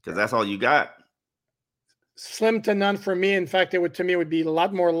 Because that's all you got. Slim to none for me. In fact, it would be a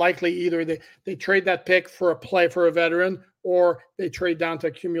lot more likely either they trade that pick for a veteran, or they trade down to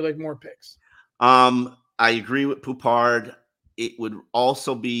accumulate more picks. I agree with Poupard. It would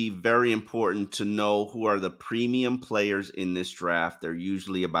also be very important to know who are the premium players in this draft. They're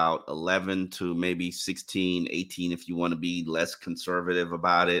usually about 11 to maybe 16, 18, if you want to be less conservative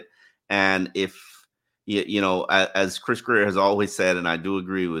about it. And if, as Chris Greer has always said, and I do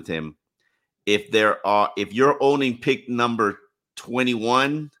agree with him, if you're owning pick number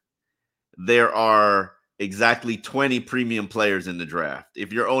 21, there are exactly 20 premium players in the draft.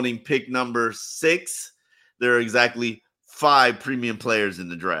 If you're owning pick number 6, there are exactly 5 premium players in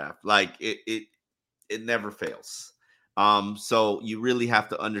the draft. Like it never fails. So you really have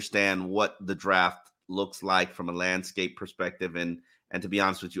to understand what the draft looks like from a landscape perspective. And to be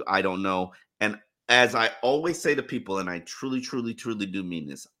honest with you, I don't know. And as I always say to people, and I truly, truly, truly do mean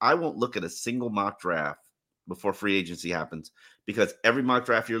this, I won't look at a single mock draft before free agency happens, because every mock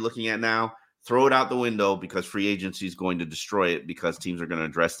draft you're looking at now, throw it out the window, because free agency is going to destroy it, because teams are going to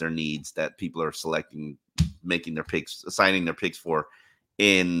address their needs that people are selecting, making their picks, assigning their picks for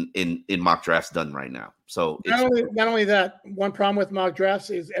in mock drafts done right now. So not only that, one problem with mock drafts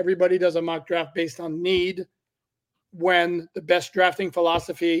is everybody does a mock draft based on need, when the best drafting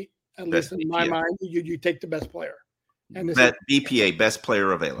philosophy, at least in my mind, you take the best player. And this is BPA, best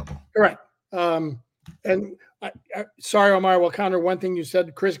player available. Correct. And sorry, Omar, will counter one thing you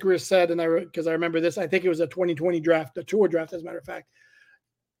said. Chris Greer said, and because I remember this, I think it was a 2020 draft, a tour draft, as a matter of fact,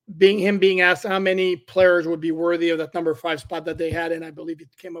 being asked how many players would be worthy of that number 5 spot that they had, and I believe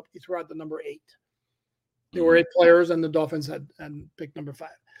he threw out the number 8. There were 8 players, and the Dolphins had picked number 5.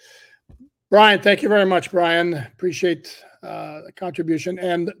 Brian, thank you very much, Brian. Appreciate the contribution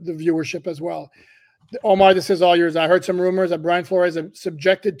and the viewership as well. Omar, this is all yours. I heard some rumors that Brian Flores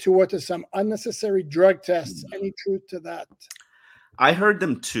subjected Tua to some unnecessary drug tests. Any truth to that? I heard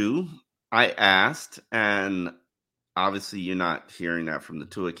them too. I asked, and obviously you're not hearing that from the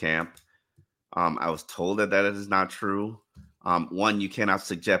Tua camp. I was told that is not true. One, you cannot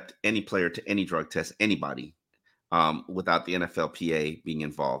subject any player to any drug test, anybody, without the NFLPA being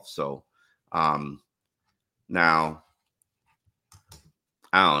involved. So now,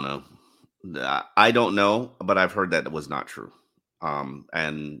 I don't know. I don't know, but I've heard that it was not true.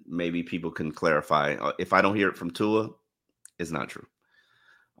 And maybe people can clarify. If I don't hear it from Tua, it's not true.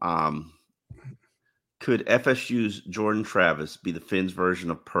 Could FSU's Jordan Travis be the Finns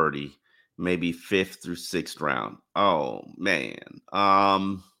version of Purdy, maybe 5th through 6th round? Oh, man.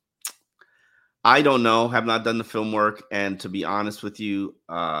 I don't know. Have not done the film work. And to be honest with you,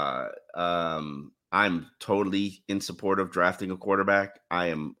 I'm totally in support of drafting a quarterback. I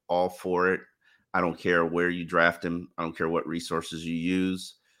am all for it. I don't care where you draft him. I don't care what resources you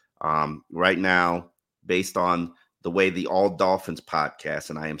use. Right now, based on the way the All Dolphins podcast,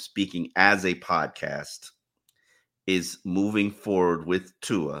 and I am speaking as a podcast, is moving forward with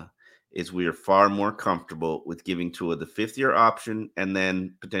Tua, is we are far more comfortable with giving Tua the fifth-year option and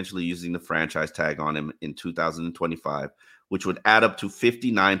then potentially using the franchise tag on him in 2025, which would add up to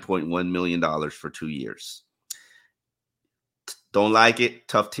 $59.1 million for 2 years. Don't like it?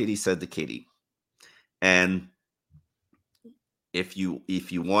 Tough titty, said the kitty. And if you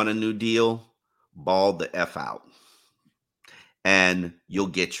want a new deal, ball the F out. And you'll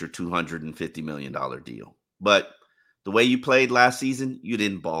get your $250 million deal. But the way you played last season, you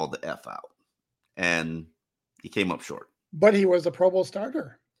didn't ball the F out. And he came up short. But he was a Pro Bowl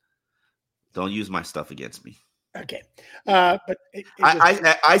starter. Don't use my stuff against me. Okay. But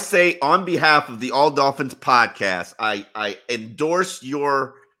I say on behalf of the All Dolphins podcast, I endorse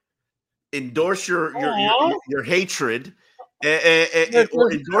your hatred.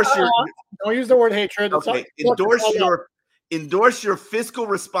 Or endorse your don't use the word hatred. Okay. Endorse your fiscal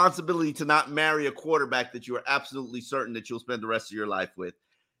responsibility to not marry a quarterback that you are absolutely certain that you'll spend the rest of your life with.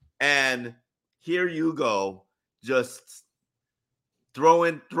 And here you go, just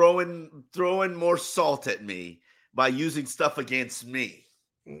throwing more salt at me by using stuff against me.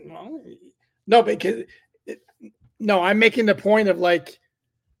 No, because I'm making the point of like,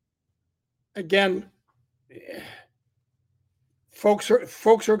 again, folks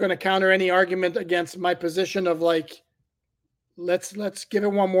are going to counter any argument against my position of like, let's give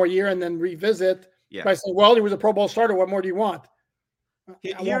it one more year and then revisit. Yeah. By saying, well, he was a Pro Bowl starter. What more do you want?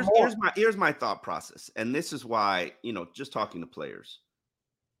 Here's my thought process, and this is why, just talking to players,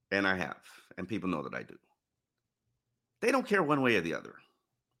 and I have, and people know that I do. They don't care one way or the other,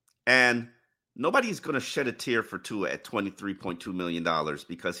 and nobody's going to shed a tear for Tua at $23.2 million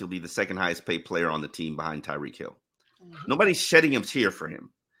because he'll be the second highest paid player on the team behind Tyreek Hill. Mm-hmm. Nobody's shedding a tear for him.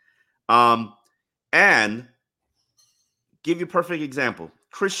 And give you a perfect example,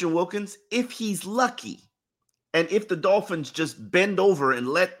 Christian Wilkins, if he's lucky. And if the Dolphins just bend over and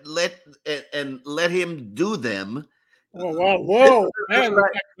let him do them. Whoa. Man,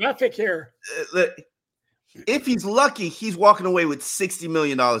 graphic here. If he's lucky, he's walking away with $60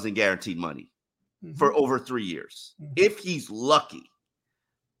 million in guaranteed money for over 3 years. Mm-hmm. If he's lucky.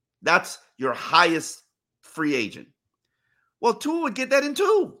 That's your highest free agent. Well, Tua would get that in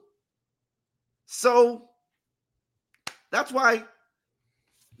 2. So that's why,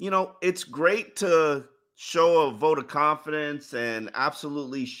 it's great to show a vote of confidence and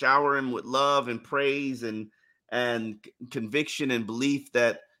absolutely shower him with love and praise and conviction and belief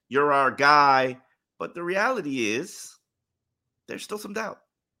that you're our guy. But the reality is there's still some doubt.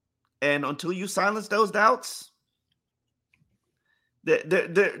 And until you silence those doubts, the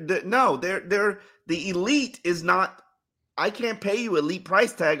elite is not, I can't pay you elite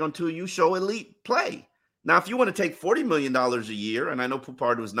price tag until you show elite play. Now, if you want to take $40 million a year, and I know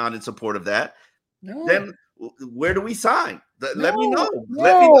Poupard was not in support of that, then where do we sign? Let me know.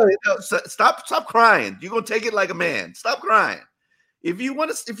 Let me know. Stop crying. You're gonna take it like a man. Stop crying. If you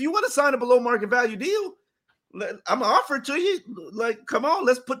want to sign a below market value deal, I'm gonna offer it to you. Like, come on,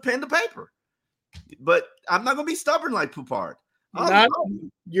 let's put pen to paper. But I'm not gonna be stubborn like Poupard.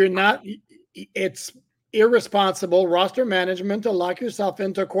 You're not. It's irresponsible roster management to lock yourself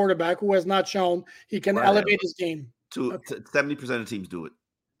into a quarterback who has not shown he can elevate his game. 70% of teams do it.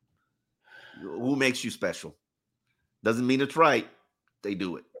 Who makes you special? Doesn't mean it's right. They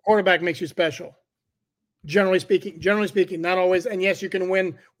do it. Quarterback makes you special. Generally speaking, not always. And yes, you can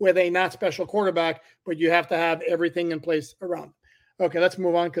win with a not special quarterback, but you have to have everything in place around. Okay, let's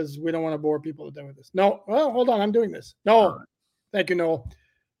move on because we don't want to bore people to death with this. No, well, hold on. I'm doing this. No, Thank you, Noel.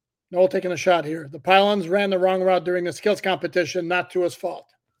 Noel taking a shot here. The Pylons ran the wrong route during the skills competition, not Tua's fault.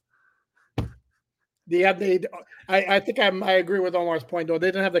 I think I agree with Omar's point, though. They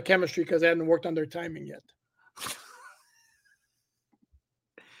didn't have the chemistry because they hadn't worked on their timing yet.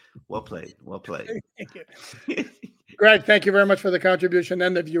 Well played. Thank you. Greg, thank you very much for the contribution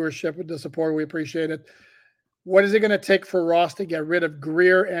and the viewership with the support. We appreciate it. What is it going to take for Ross to get rid of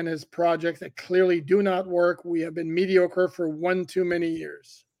Greer and his projects that clearly do not work? We have been mediocre for one too many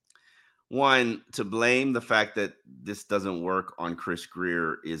years. One, to blame the fact that this doesn't work on Chris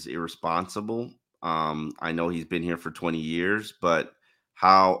Greer is irresponsible. I know he's been here for 20 years, but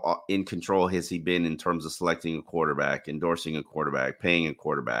how in control has he been in terms of selecting a quarterback, endorsing a quarterback, paying a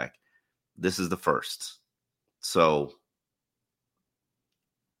quarterback? This is the first. So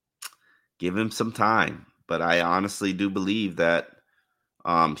give him some time. But I honestly do believe that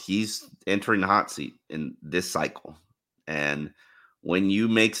he's entering the hot seat in this cycle. And when you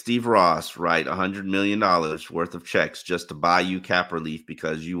make Steve Ross write $100 million worth of checks just to buy you cap relief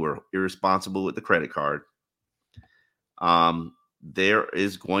because you were irresponsible with the credit card, there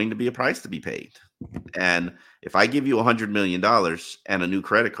is going to be a price to be paid. And if I give you $100 million and a new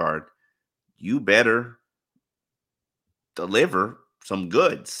credit card, you better deliver some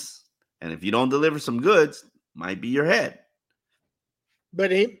goods. And if you don't deliver some goods, might be your head.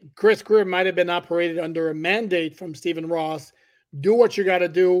 But Chris Greer might have been operated under a mandate from Stephen Ross. Do what you got to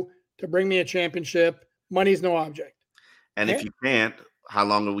do to bring me a championship. Money's no object. And if you can't, how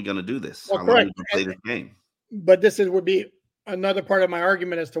long are we going to do this? Well, how long are we going to play this game? But would be another part of my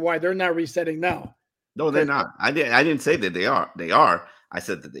argument as to why they're not resetting now. No, they're not. I didn't say that they are. They are. I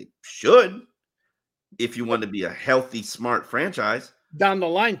said that they should. If you want to be a healthy, smart franchise down the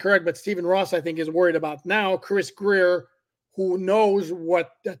line, correct. But Stephen Ross, I think, is worried about now. Chris Greer, who knows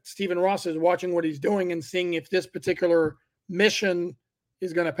that Stephen Ross is watching what he's doing and seeing if this particular mission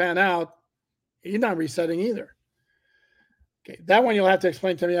is going to pan out. He's not resetting either. Okay, that one you'll have to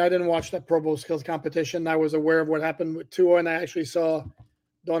explain to me. I didn't watch that Pro Bowl skills competition. I was aware of what happened with Tua, and I actually saw.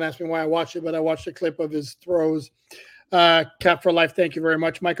 Don't ask me why I watched it, but I watched a clip of his throws. Cap for life, thank you very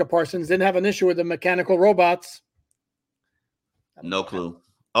much. Micah Parsons didn't have an issue with the mechanical robots. No clue.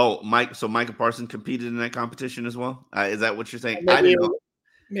 Oh, so Micah Parsons competed in that competition as well? Is that what you're saying?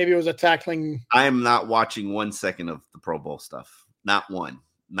 Maybe it was a tackling. I am not watching 1 second of the Pro Bowl stuff. Not one.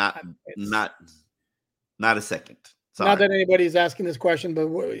 Not a second. Sorry. Not that anybody's asking this question, but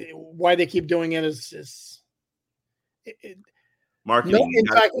why they keep doing it is marketing. No, in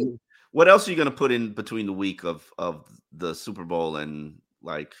fact, what else are you going to put in between the week of the Super Bowl and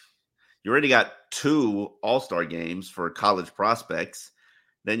like you already got 2 All-Star games for college prospects.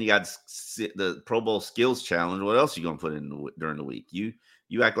 Then you got the Pro Bowl Skills Challenge. What else are you going to put in during the week? You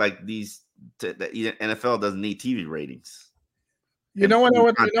act like the NFL doesn't need TV ratings. You know what I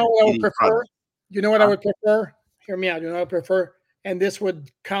would prefer? You know what I would prefer? Hear me out. You know what I would prefer? And this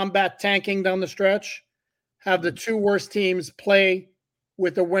would combat tanking down the stretch. Have the 2 worst teams play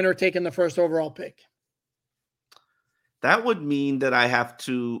with the winner taking the first overall pick. That would mean that I have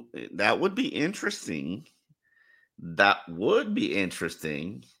to. That would be interesting.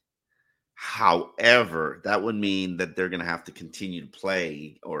 However, that would mean that they're going to have to continue to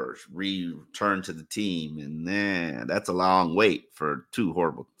play or return to the team. And that's a long wait for 2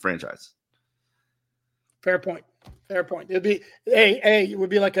 horrible franchises. Fair point. It'd be it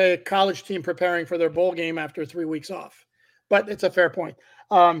would be like a college team preparing for their bowl game after 3 weeks off. But it's a fair point.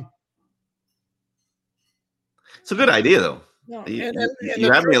 It's a good idea, though. No,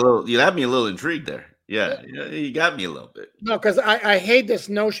 you have me a little intrigued there. Yeah, you got me a little bit. No, because I hate this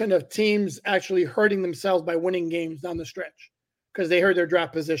notion of teams actually hurting themselves by winning games down the stretch because they hurt their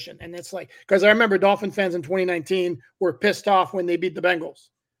draft position. And it's like, because I remember Dolphin fans in 2019 were pissed off when they beat the Bengals.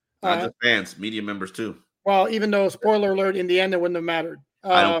 Not just fans, media members too. Well, even though, spoiler alert, in the end, it wouldn't have mattered.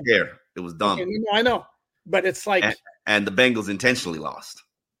 I don't care. It was dumb. Okay, I know. But it's like. And the Bengals intentionally lost,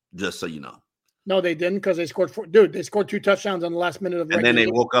 just so you know. No, they didn't because they scored 4. Dude, they scored 2 touchdowns on the last minute of the And then they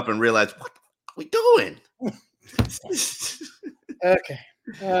woke up and realized, what are we doing? Okay.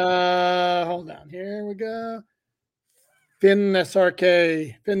 Hold on. Here we go. Finn's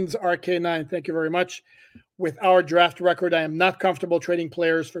RK9. Thank you very much. With our draft record, I am not comfortable trading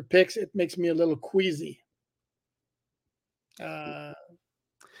players for picks. It makes me a little queasy.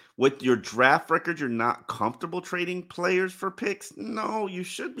 With your draft record, you're not comfortable trading players for picks? No, you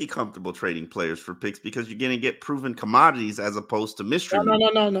should be comfortable trading players for picks because you're going to get proven commodities as opposed to mystery.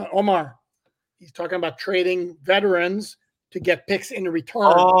 No. Omar, he's talking about trading veterans to get picks in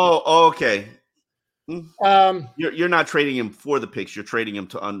return. Oh, okay. You're not trading him for the picks. You're trading him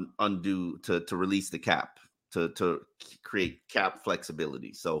to to release the cap, to create cap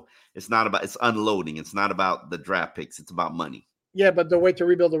flexibility. So it's unloading. It's not about the draft picks. It's about money. Yeah, but the way to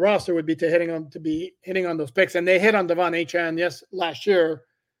rebuild the roster would be to hitting on those picks. And they hit on Devon Achane, last year.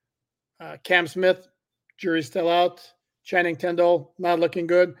 Cam Smith, jury's still out. Channing Tindall, not looking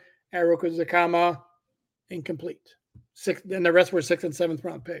good. Aruka Zakama, incomplete. And the rest were 6th and 7th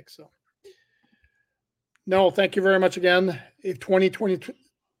round picks. So, no, thank you very much again. If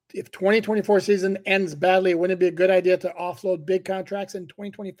 2024 season ends badly, wouldn't it be a good idea to offload big contracts in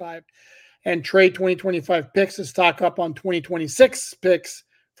 2025 and trade 2025 picks to stock up on 2026 picks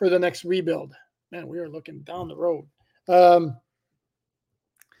for the next rebuild? Man, we are looking down the road.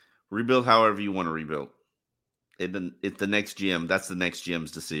 Rebuild however you want to rebuild. It's the next GM. That's the next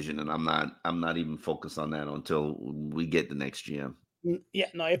GM's decision, and I'm not even focused on that until we get the next GM. Yeah,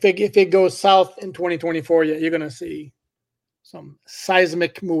 no. If it goes south in 2024, you're going to see some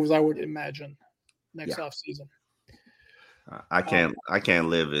seismic moves, I would imagine, next offseason. I can't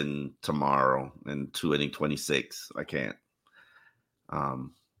live in tomorrow in 2026. I can't.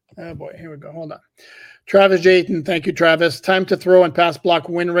 Oh boy, here we go. Hold on. Travis Jayton, thank you, Travis. Time to throw and pass block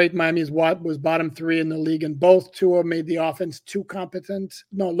win rate. Miami's was bottom 3 in the league, and both. Tua made the offense look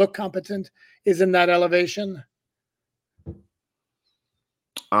competent. Isn't that elevation?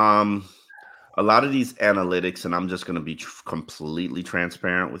 A lot of these analytics, and I'm just going to be completely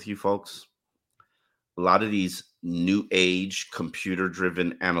transparent with you folks. A lot of these new age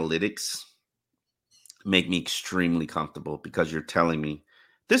computer-driven analytics make me extremely comfortable because you're telling me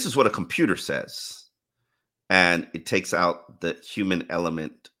this is what a computer says. And it takes out the human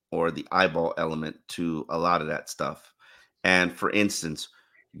element or the eyeball element to a lot of that stuff. And for instance,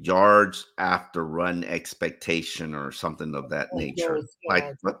 yards after run expectation or something of that nature.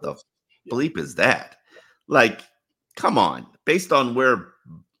 Like, what the bleep is that? Like, come on. Based on where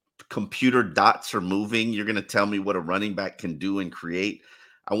computer dots are moving, you're going to tell me what a running back can do and create?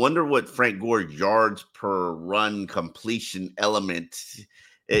 I wonder what Frank Gore yards per run completion element,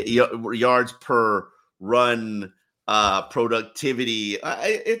 yards per run productivity.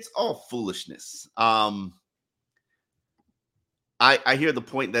 It's all foolishness. I hear the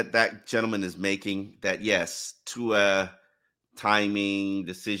point that gentleman is making, that yes, Tua timing,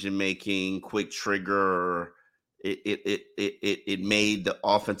 decision making, quick trigger, it made the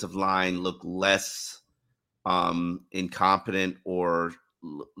offensive line look less incompetent or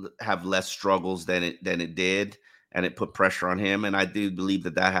have less struggles than it did, and it put pressure on him. And I do believe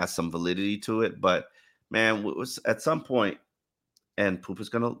that has some validity to it. But man, at some point, and Poop is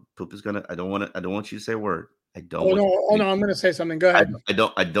gonna. I don't want you to say a word. I don't. No, I'm gonna say something. Go ahead.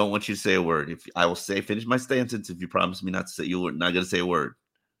 I don't want you to say a word. If I will finish my sentence if you promise me not to say, you're not gonna say a word.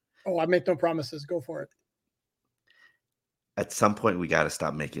 Oh, I make no promises. Go for it. At some point, we got to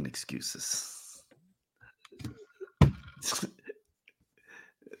stop making excuses.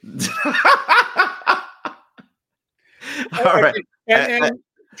 All right. And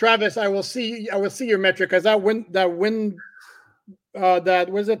Travis, I will see your metric, because that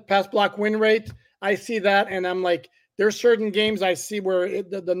was it, pass block win rate. I see that, and I'm like, there's certain games I see where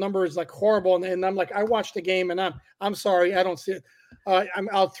the number is like horrible, and I'm like, I watched the game, and I'm sorry, I don't see it.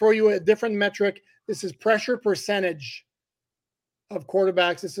 I'll throw you a different metric. This is pressure percentage of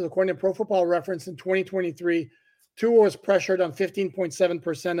quarterbacks. This is according to Pro Football Reference in 2023. Tua was pressured on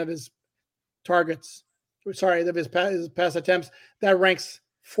 15.7% of his targets. Sorry, of his pass attempts. That ranks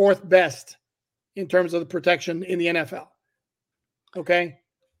 4th best in terms of the protection in the NFL. Okay.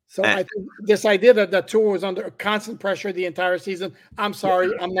 So I think this idea that Tua was under constant pressure the entire season, I'm sorry,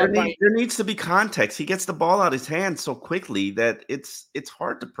 I'm not buying. There needs to be context. He gets the ball out of his hands so quickly that it's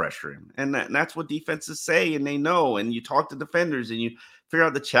hard to pressure him. And that's what defenses say, and they know. And you talk to defenders and you figure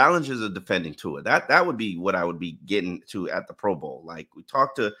out the challenges of defending Tua. That would be what I would be getting to at the Pro Bowl. Like, we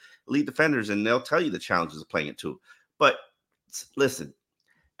talk to elite defenders and they'll tell you the challenges of playing it too. But listen,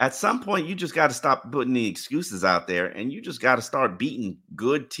 at some point, you just got to stop putting the excuses out there, and you just got to start beating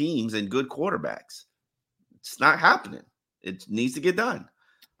good teams and good quarterbacks. It's not happening. It needs to get done.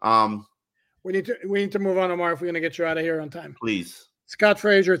 We need to move on, Omar, if we're going to get you out of here on time. Please. Scott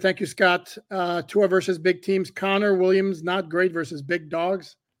Frazier, thank you, Scott. Tua versus big teams. Connor Williams, not great versus big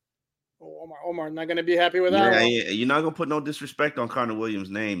dogs. Oh, Omar, not going to be happy with that. Yeah, you're not going to put no disrespect on Connor Williams'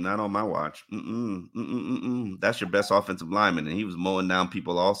 name. Not on my watch. That's your best offensive lineman, and he was mowing down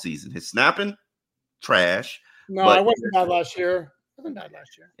people all season. His snapping, trash. No, I wasn't bad last year.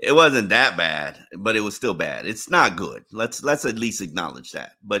 It wasn't that bad, but it was still bad. It's not good. Let's at least acknowledge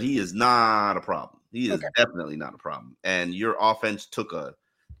that. But he is not a problem. He is definitely not a problem. And your offense took a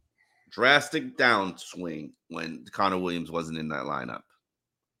drastic downswing when Connor Williams wasn't in that lineup.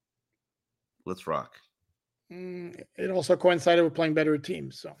 Let's rock. It also coincided with playing better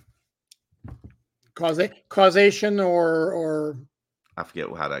teams. So causation or I forget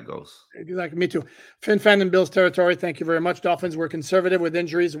how that goes. Exactly. Me too. Fin Fan and Bill's territory. Thank you very much. Dolphins were conservative with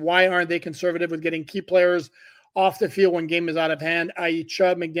injuries. Why aren't they conservative with getting key players off the field when game is out of hand? I.e.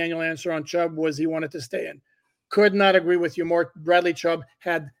 Chubb. McDaniel answer on Chubb was he wanted to stay in. Could not agree with you more. Bradley Chubb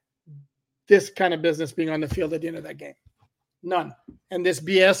had this kind of business being on the field at the end of that game. None. And this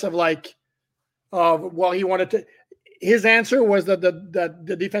BS of like, he wanted to. His answer was that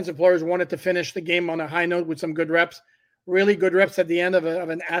the defensive players wanted to finish the game on a high note with some good reps, really good reps at the end of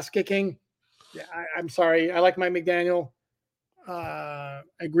an ass kicking. Yeah, I'm sorry. I like Mike McDaniel. I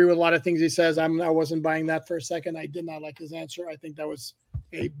agree with a lot of things he says. I wasn't buying that for a second. I did not like his answer. I think that was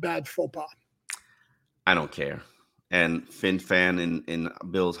a bad faux pas. I don't care. And Fin Fan in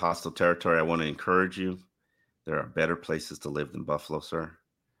Bill's hostile territory, I want to encourage you. There are better places to live than Buffalo, sir.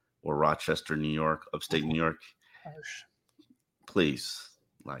 Or Rochester, New York, upstate New York. Please,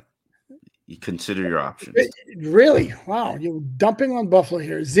 You consider your options. Really? Wow, you're dumping on Buffalo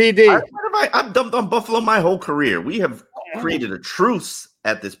here. ZD. I've dumped on Buffalo my whole career. We have created a truce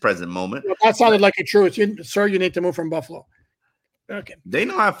at this present moment. Well, that sounded like a truce. Sir, you need to move from Buffalo. Okay. They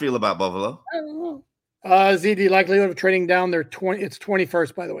know how I feel about Buffalo. I don't know. ZD, likelihood of trading down their 20. It's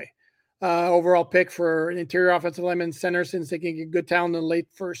 21st, by the way. Overall pick for an interior offensive lineman center, since they can get good talent in the late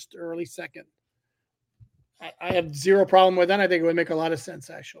first, early second. I have zero problem with that. I think it would make a lot of sense,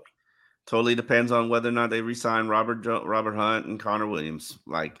 actually. Totally depends on whether or not they re-sign Robert Hunt and Connor Williams.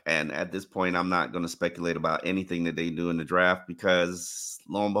 And at this point, I'm not going to speculate about anything that they do in the draft, because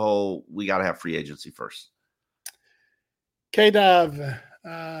lo and behold, we got to have free agency first. K-Dov,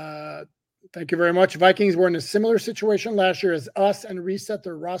 thank you very much. Vikings were in a similar situation last year as us and reset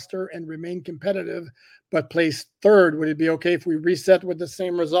their roster and remain competitive, but placed third. Would it be okay if we reset with the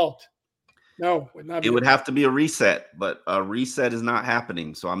same result? No, would not be. It would have to be a reset, but a reset is not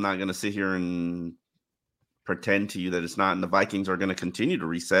happening. So I'm not going to sit here and pretend to you that it's not. And the Vikings are going to continue to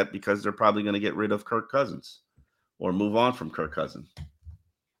reset because they're probably going to get rid of Kirk Cousins or move on from Kirk Cousins.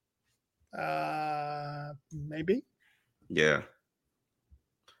 Maybe. Yeah.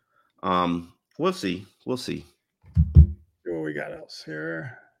 We'll see. We'll see. What we got else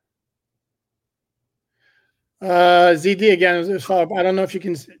here? ZD again. It was follow-up. I don't know if you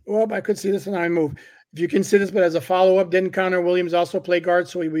can. Well, I could see this and I move. If you can see this, but as a follow-up, didn't Connor Williams also play guard,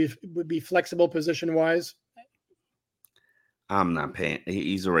 so he would be flexible position-wise? I'm not paying.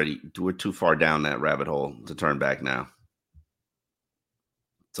 He's already. We're too far down that rabbit hole to turn back now.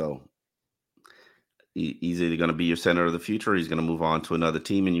 So he's either going to be your center of the future, or he's going to move on to another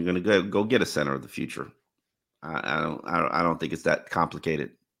team, and you're going to go get a center of the future. I don't think it's that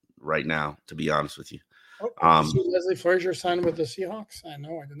complicated right now, to be honest with you. Leslie Frazier signed with the Seahawks? I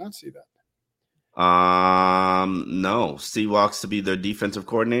know, I did not see that. No. Seahawks to be their defensive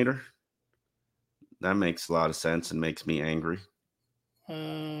coordinator? That makes a lot of sense and makes me angry.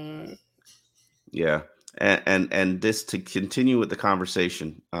 Yeah. And this, to continue with the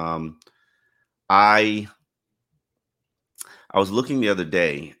conversation, I was looking the other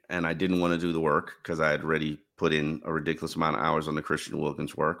day and I didn't want to do the work because I had already put in a ridiculous amount of hours on the Christian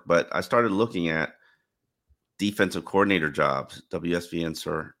Wilkins work, but I started looking at defensive coordinator jobs. WSVN,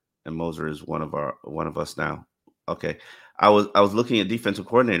 sir, and Moser is one of us now. Okay. I was looking at defensive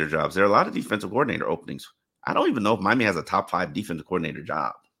coordinator jobs. There are a lot of defensive coordinator openings. I don't even know if Miami has a top 5 defensive coordinator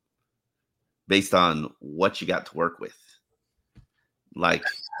job based on what you got to work with. Like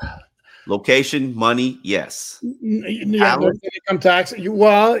location, money, yes. Yeah, income tax.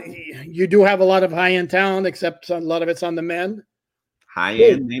 You do have a lot of high-end talent, except a lot of it's on the men.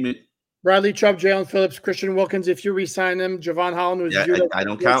 High-end, name it. Bradley Chubb, Jalen Phillips, Christian Wilkins. If you re-sign them, Javon Holland was. Yeah, I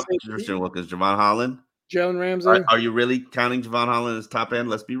don't count Christian Wilkins. Javon Holland, Jalen Ramsey. Are you really counting Javon Holland as top end?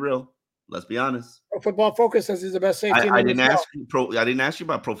 Let's be real. Let's be honest. Pro Football Focus says he's the best safety. I didn't ask you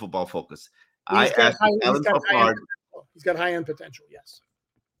about Pro Football Focus. I asked Alan Papa. He's got high end potential. Yes.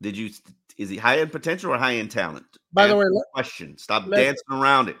 Is he high end potential or high end talent? By the way, question. Stop dancing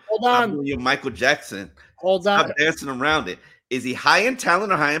around it. Hold on. You're Michael Jackson. Hold on. Stop dancing around it. Is he high end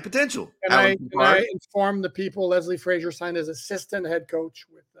talent or high end potential? Can I inform the people Leslie Frazier signed as assistant head coach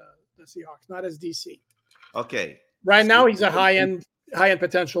with the Seahawks, not as DC. Okay. Now he's a high end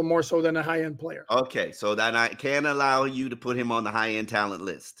potential more so than a high end player. Okay, so then I can't allow you to put him on the high end talent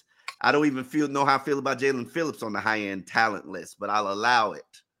list. I don't even know how I feel about Jalen Phillips on the high end talent list, but I'll allow it.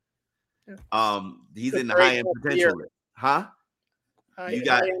 Yeah. He's in the high end potential list, huh?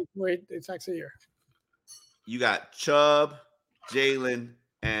 It's actually here. You got Chubb, Jalen,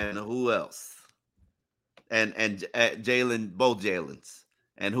 and who else? And Jalen, both Jalen's,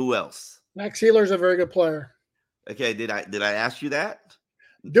 and who else? Max Healer's a very good player. Okay, did I ask you that?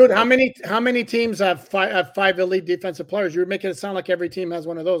 Dude, how many teams have five elite defensive players? You're making it sound like every team has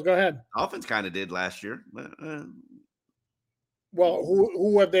one of those. Go ahead. Dolphins kind of did last year. Well,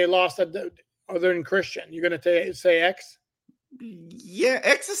 who have they lost other than Christian? You're going to say X? Yeah,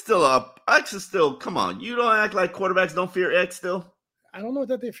 X is still up. X is still, come on. You don't act like quarterbacks don't fear X still. I don't know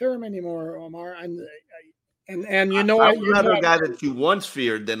that they fear him anymore, Omar. And you know what? I'd rather a guy that you once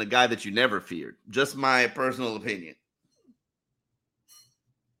feared than a guy that you never feared. Just my personal opinion.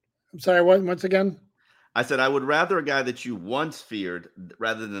 I'm sorry, what? Once again? I said I would rather a guy that you once feared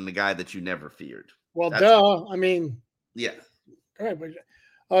rather than a guy that you never feared. Well, duh. I mean. Yeah. All right.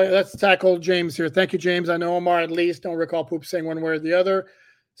 Let's tackle James here. Thank you, James. I know Omar at least. Don't recall Poop saying one way or the other.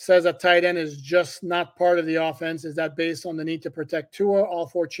 Says a tight end is just not part of the offense. Is that based on the need to protect Tua? All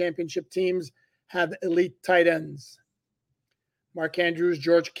 4 championship teams have elite tight ends. Mark Andrews,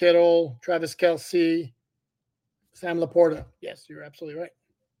 George Kittle, Travis Kelce, Sam Laporta. Yes, you're absolutely right.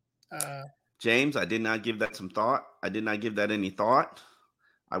 James, I did not give that some thought. I did not give that any thought.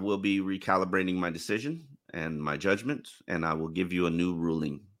 I will be recalibrating my decision and my judgment, and I will give you a new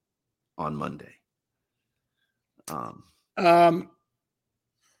ruling on Monday.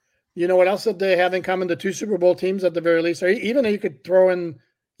 You know what else that they have in common? The two Super Bowl teams, at the very least, or even you could throw in,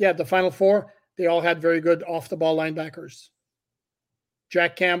 the Final Four. They all had very good off-the-ball linebackers.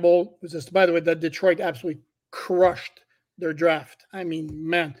 Jack Campbell was just, by the way, that Detroit absolutely crushed their draft. I mean,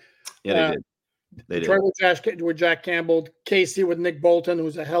 man. Yeah, they did. Detroit with Jack Campbell, KC with Nick Bolton,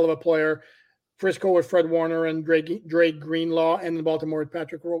 who's a hell of a player, Frisco with Fred Warner and Drake Greenlaw, and in Baltimore with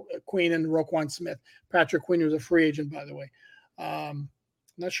Patrick Queen and Roquan Smith. Patrick Queen was a free agent, by the way.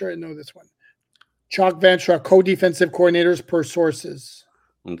 Not sure I know this one. Chalk Vanshaw, co-defensive coordinators per sources.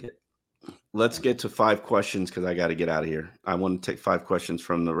 Okay. Let's get to 5 questions because I got to get out of here. I want to take 5 questions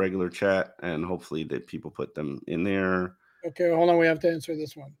from the regular chat, and hopefully that people put them in there. Okay, hold on. We have to answer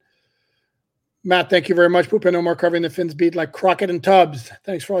this one. Matt, thank you very much. Poop and no more covering the Finns beat like Crockett and Tubbs.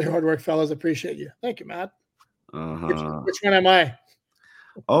 Thanks for all your hard work, fellas. Appreciate you. Thank you, Matt. Which one am I?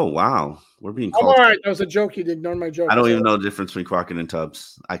 Oh, wow. We're being called. All right. That was a joke. You ignored my joke. I don't even know the difference between Crockett and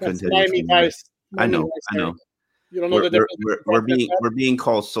Tubbs. I couldn't tell you. I know. You don't know the difference. We're being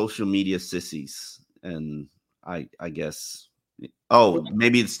called social media sissies, and I guess. Oh,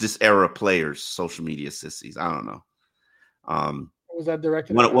 maybe it's this era of players, social media sissies. I don't know. Was that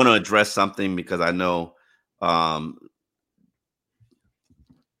directed? Want to address something because I know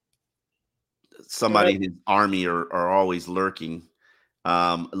somebody in his army are always lurking,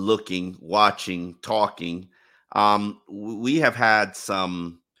 looking, watching, talking. We have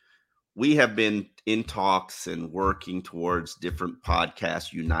been in talks and working towards different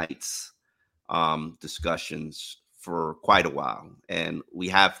podcast unites discussions for quite a while, and we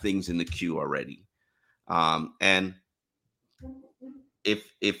have things in the queue already. And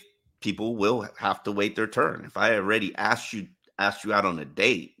if people will have to wait their turn. If I already asked you out on a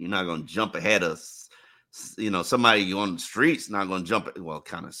date, you're not going to jump ahead of, somebody on the street's not going to jump. Well,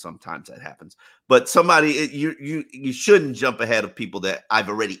 kind of sometimes that happens, but you shouldn't jump ahead of people that I've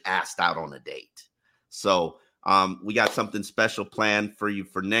already asked out on a date. So we got something special planned for you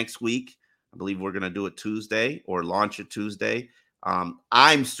for next week. I believe we're going to do it Tuesday or launch it Tuesday.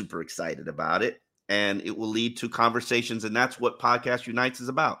 I'm super excited about it. And it will lead to conversations. And that's what Podcast Unites is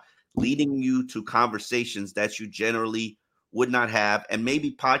about. Leading you to conversations that you generally would not have. And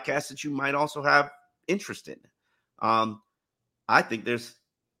maybe podcasts that you might also have interest in. I think there's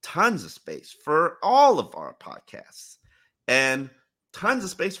tons of space for all of our podcasts. And tons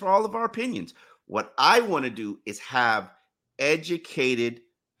of space for all of our opinions. What I want to do is have educated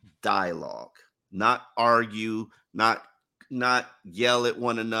dialogue. Not argue, not yell at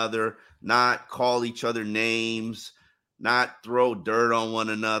one another, not call each other names, not throw dirt on one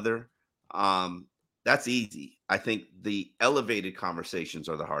another. That's easy. I think the elevated conversations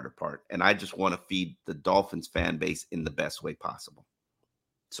are the harder part. And I just want to feed the Dolphins fan base in the best way possible.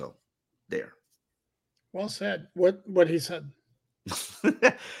 So there. Well said. What he said.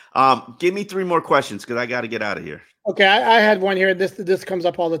 Give me 3 more questions because I got to get out of here. Okay. I had one here. This comes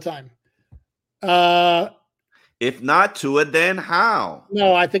up all the time. If not Tua, then how?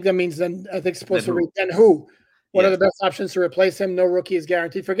 No, I think that means then. I think it's supposed to read then who. What are the best options to replace him? No rookie is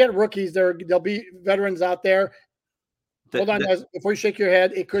guaranteed. Forget rookies. There'll be veterans out there. Hold on, guys. Before you shake your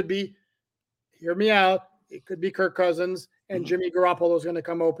head, it could be. Hear me out. It could be Kirk Cousins and Jimmy Garoppolo is going to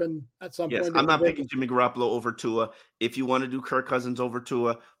come open at some point. I'm not picking Jimmy Garoppolo over Tua. If you want to do Kirk Cousins over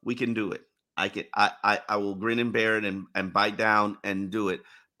Tua, we can do it. I will grin and bear it and bite down and do it.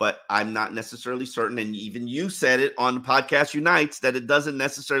 But I'm not necessarily certain, and even you said it on the Podcast Unites, that it doesn't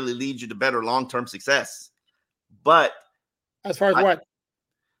necessarily lead you to better long-term success. But as far as what?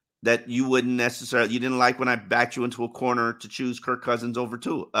 That you wouldn't necessarily, you didn't like when I backed you into a corner to choose Kirk Cousins over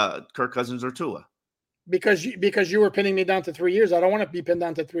Tua, Kirk Cousins or Tua. Because you were pinning me down to 3 years. I don't want to be pinned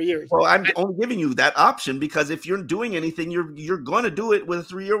down to 3 years. Well, I'm only giving you that option because if you're doing anything, you're going to do it with a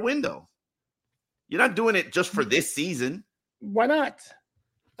 3-year window. You're not doing it just for this season. Why not?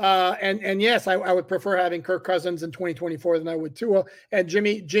 And yes, I would prefer having Kirk Cousins in 2024 than I would Tua and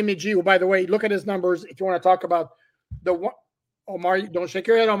Jimmy G. Who, by the way, look at his numbers. If you want to talk about the one, Omar, don't shake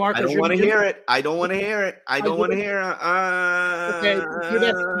your head, Omar. I don't want to hear it. I don't want to hear it. I don't want to hear it. Okay, you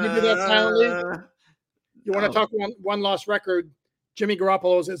do that silently. You want to talk one loss record? Jimmy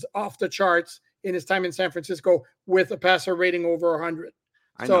Garoppolo's is off the charts in his time in San Francisco with a passer rating over 100.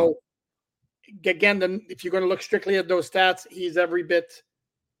 So again, if you're going to look strictly at those stats, he's every bit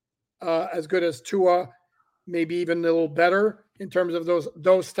as good as Tua, maybe even a little better in terms of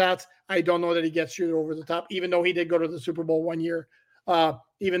those stats. I don't know that he gets you over the top, even though he did go to the Super Bowl 1 year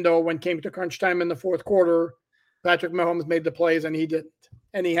Even though when it came to crunch time in the fourth quarter, Patrick Mahomes made the plays and he didn't.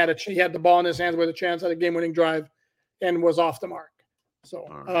 And he had the ball in his hands with a chance at a game-winning drive and was off the mark. So,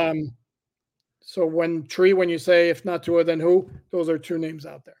 so when you say if not Tua, then who? Those are two names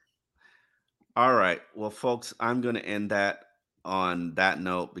out there. All right. Well, folks, I'm going to end that on that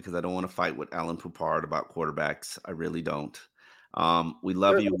note because I don't want to fight with Alan Poupard about quarterbacks. I really don't. We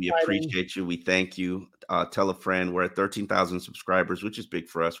love you. We appreciate you. We thank you. Tell a friend. We're at 13,000 subscribers, which is big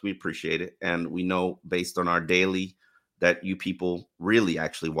for us. We appreciate it. And we know based on our daily that you people really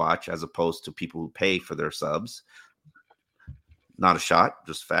actually watch as opposed to people who pay for their subs. Not a shot,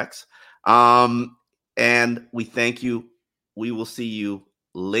 just facts. And we thank you. We will see you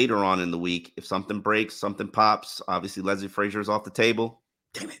later on in the week. If something breaks, something pops, obviously Leslie Frazier is off the table.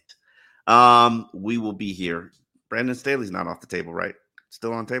 Damn it. We will be here. Brandon Staley's not off the table, right?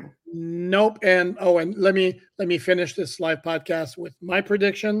 Still on the table? Nope. And let me finish this live podcast with my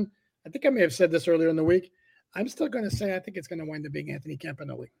prediction. I think I may have said this earlier in the week. I'm still going to say I think it's going to wind up being Anthony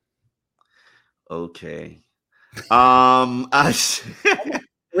Campanelli. Okay. I'm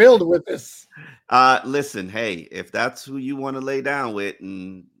thrilled with this. Listen, hey, if that's who you want to lay down with,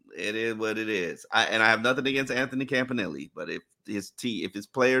 and it is what it is. I have nothing against Anthony Campanelli, but if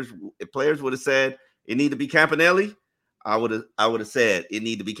players would have said it need to be Campanelli, I would have said it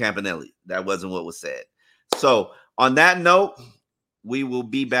need to be Campanelli. That wasn't what was said. So on that note, we will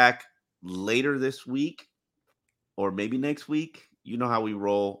be back later this week or maybe next week. You know how we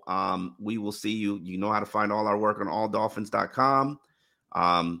roll. We will see you. You know how to find all our work on alldolphins.com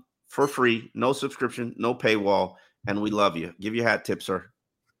for free, no subscription, no paywall, and we love you. Give your hat tip, sir.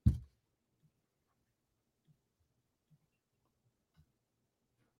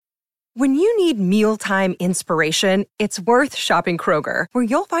 When you need mealtime inspiration, it's worth shopping Kroger, where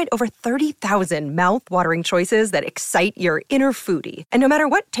you'll find over 30,000 mouth-watering choices that excite your inner foodie. And no matter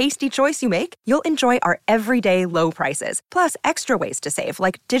what tasty choice you make, you'll enjoy our everyday low prices, plus extra ways to save,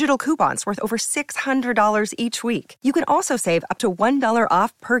 like digital coupons worth over $600 each week. You can also save up to $1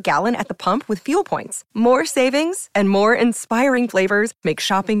 off per gallon at the pump with fuel points. More savings and more inspiring flavors make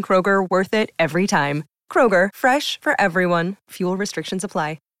shopping Kroger worth it every time. Kroger, fresh for everyone. Fuel restrictions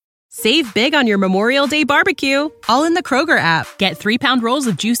apply. Save big on your Memorial Day barbecue, all in the Kroger app. Get 3-pound rolls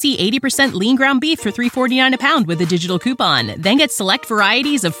of juicy 80% lean ground beef for $3.49 a pound with a digital coupon. Then get select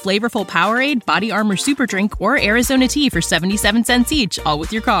varieties of flavorful Powerade, Body Armor Super Drink, or Arizona tea for 77 cents each, all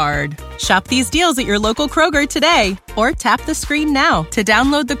with your card. Shop these deals at your local Kroger today, or tap the screen now to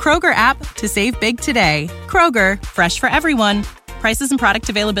download the Kroger app to save big today. Kroger, fresh for everyone. Prices and product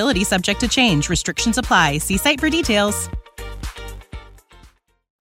availability subject to change. Restrictions apply. See site for details.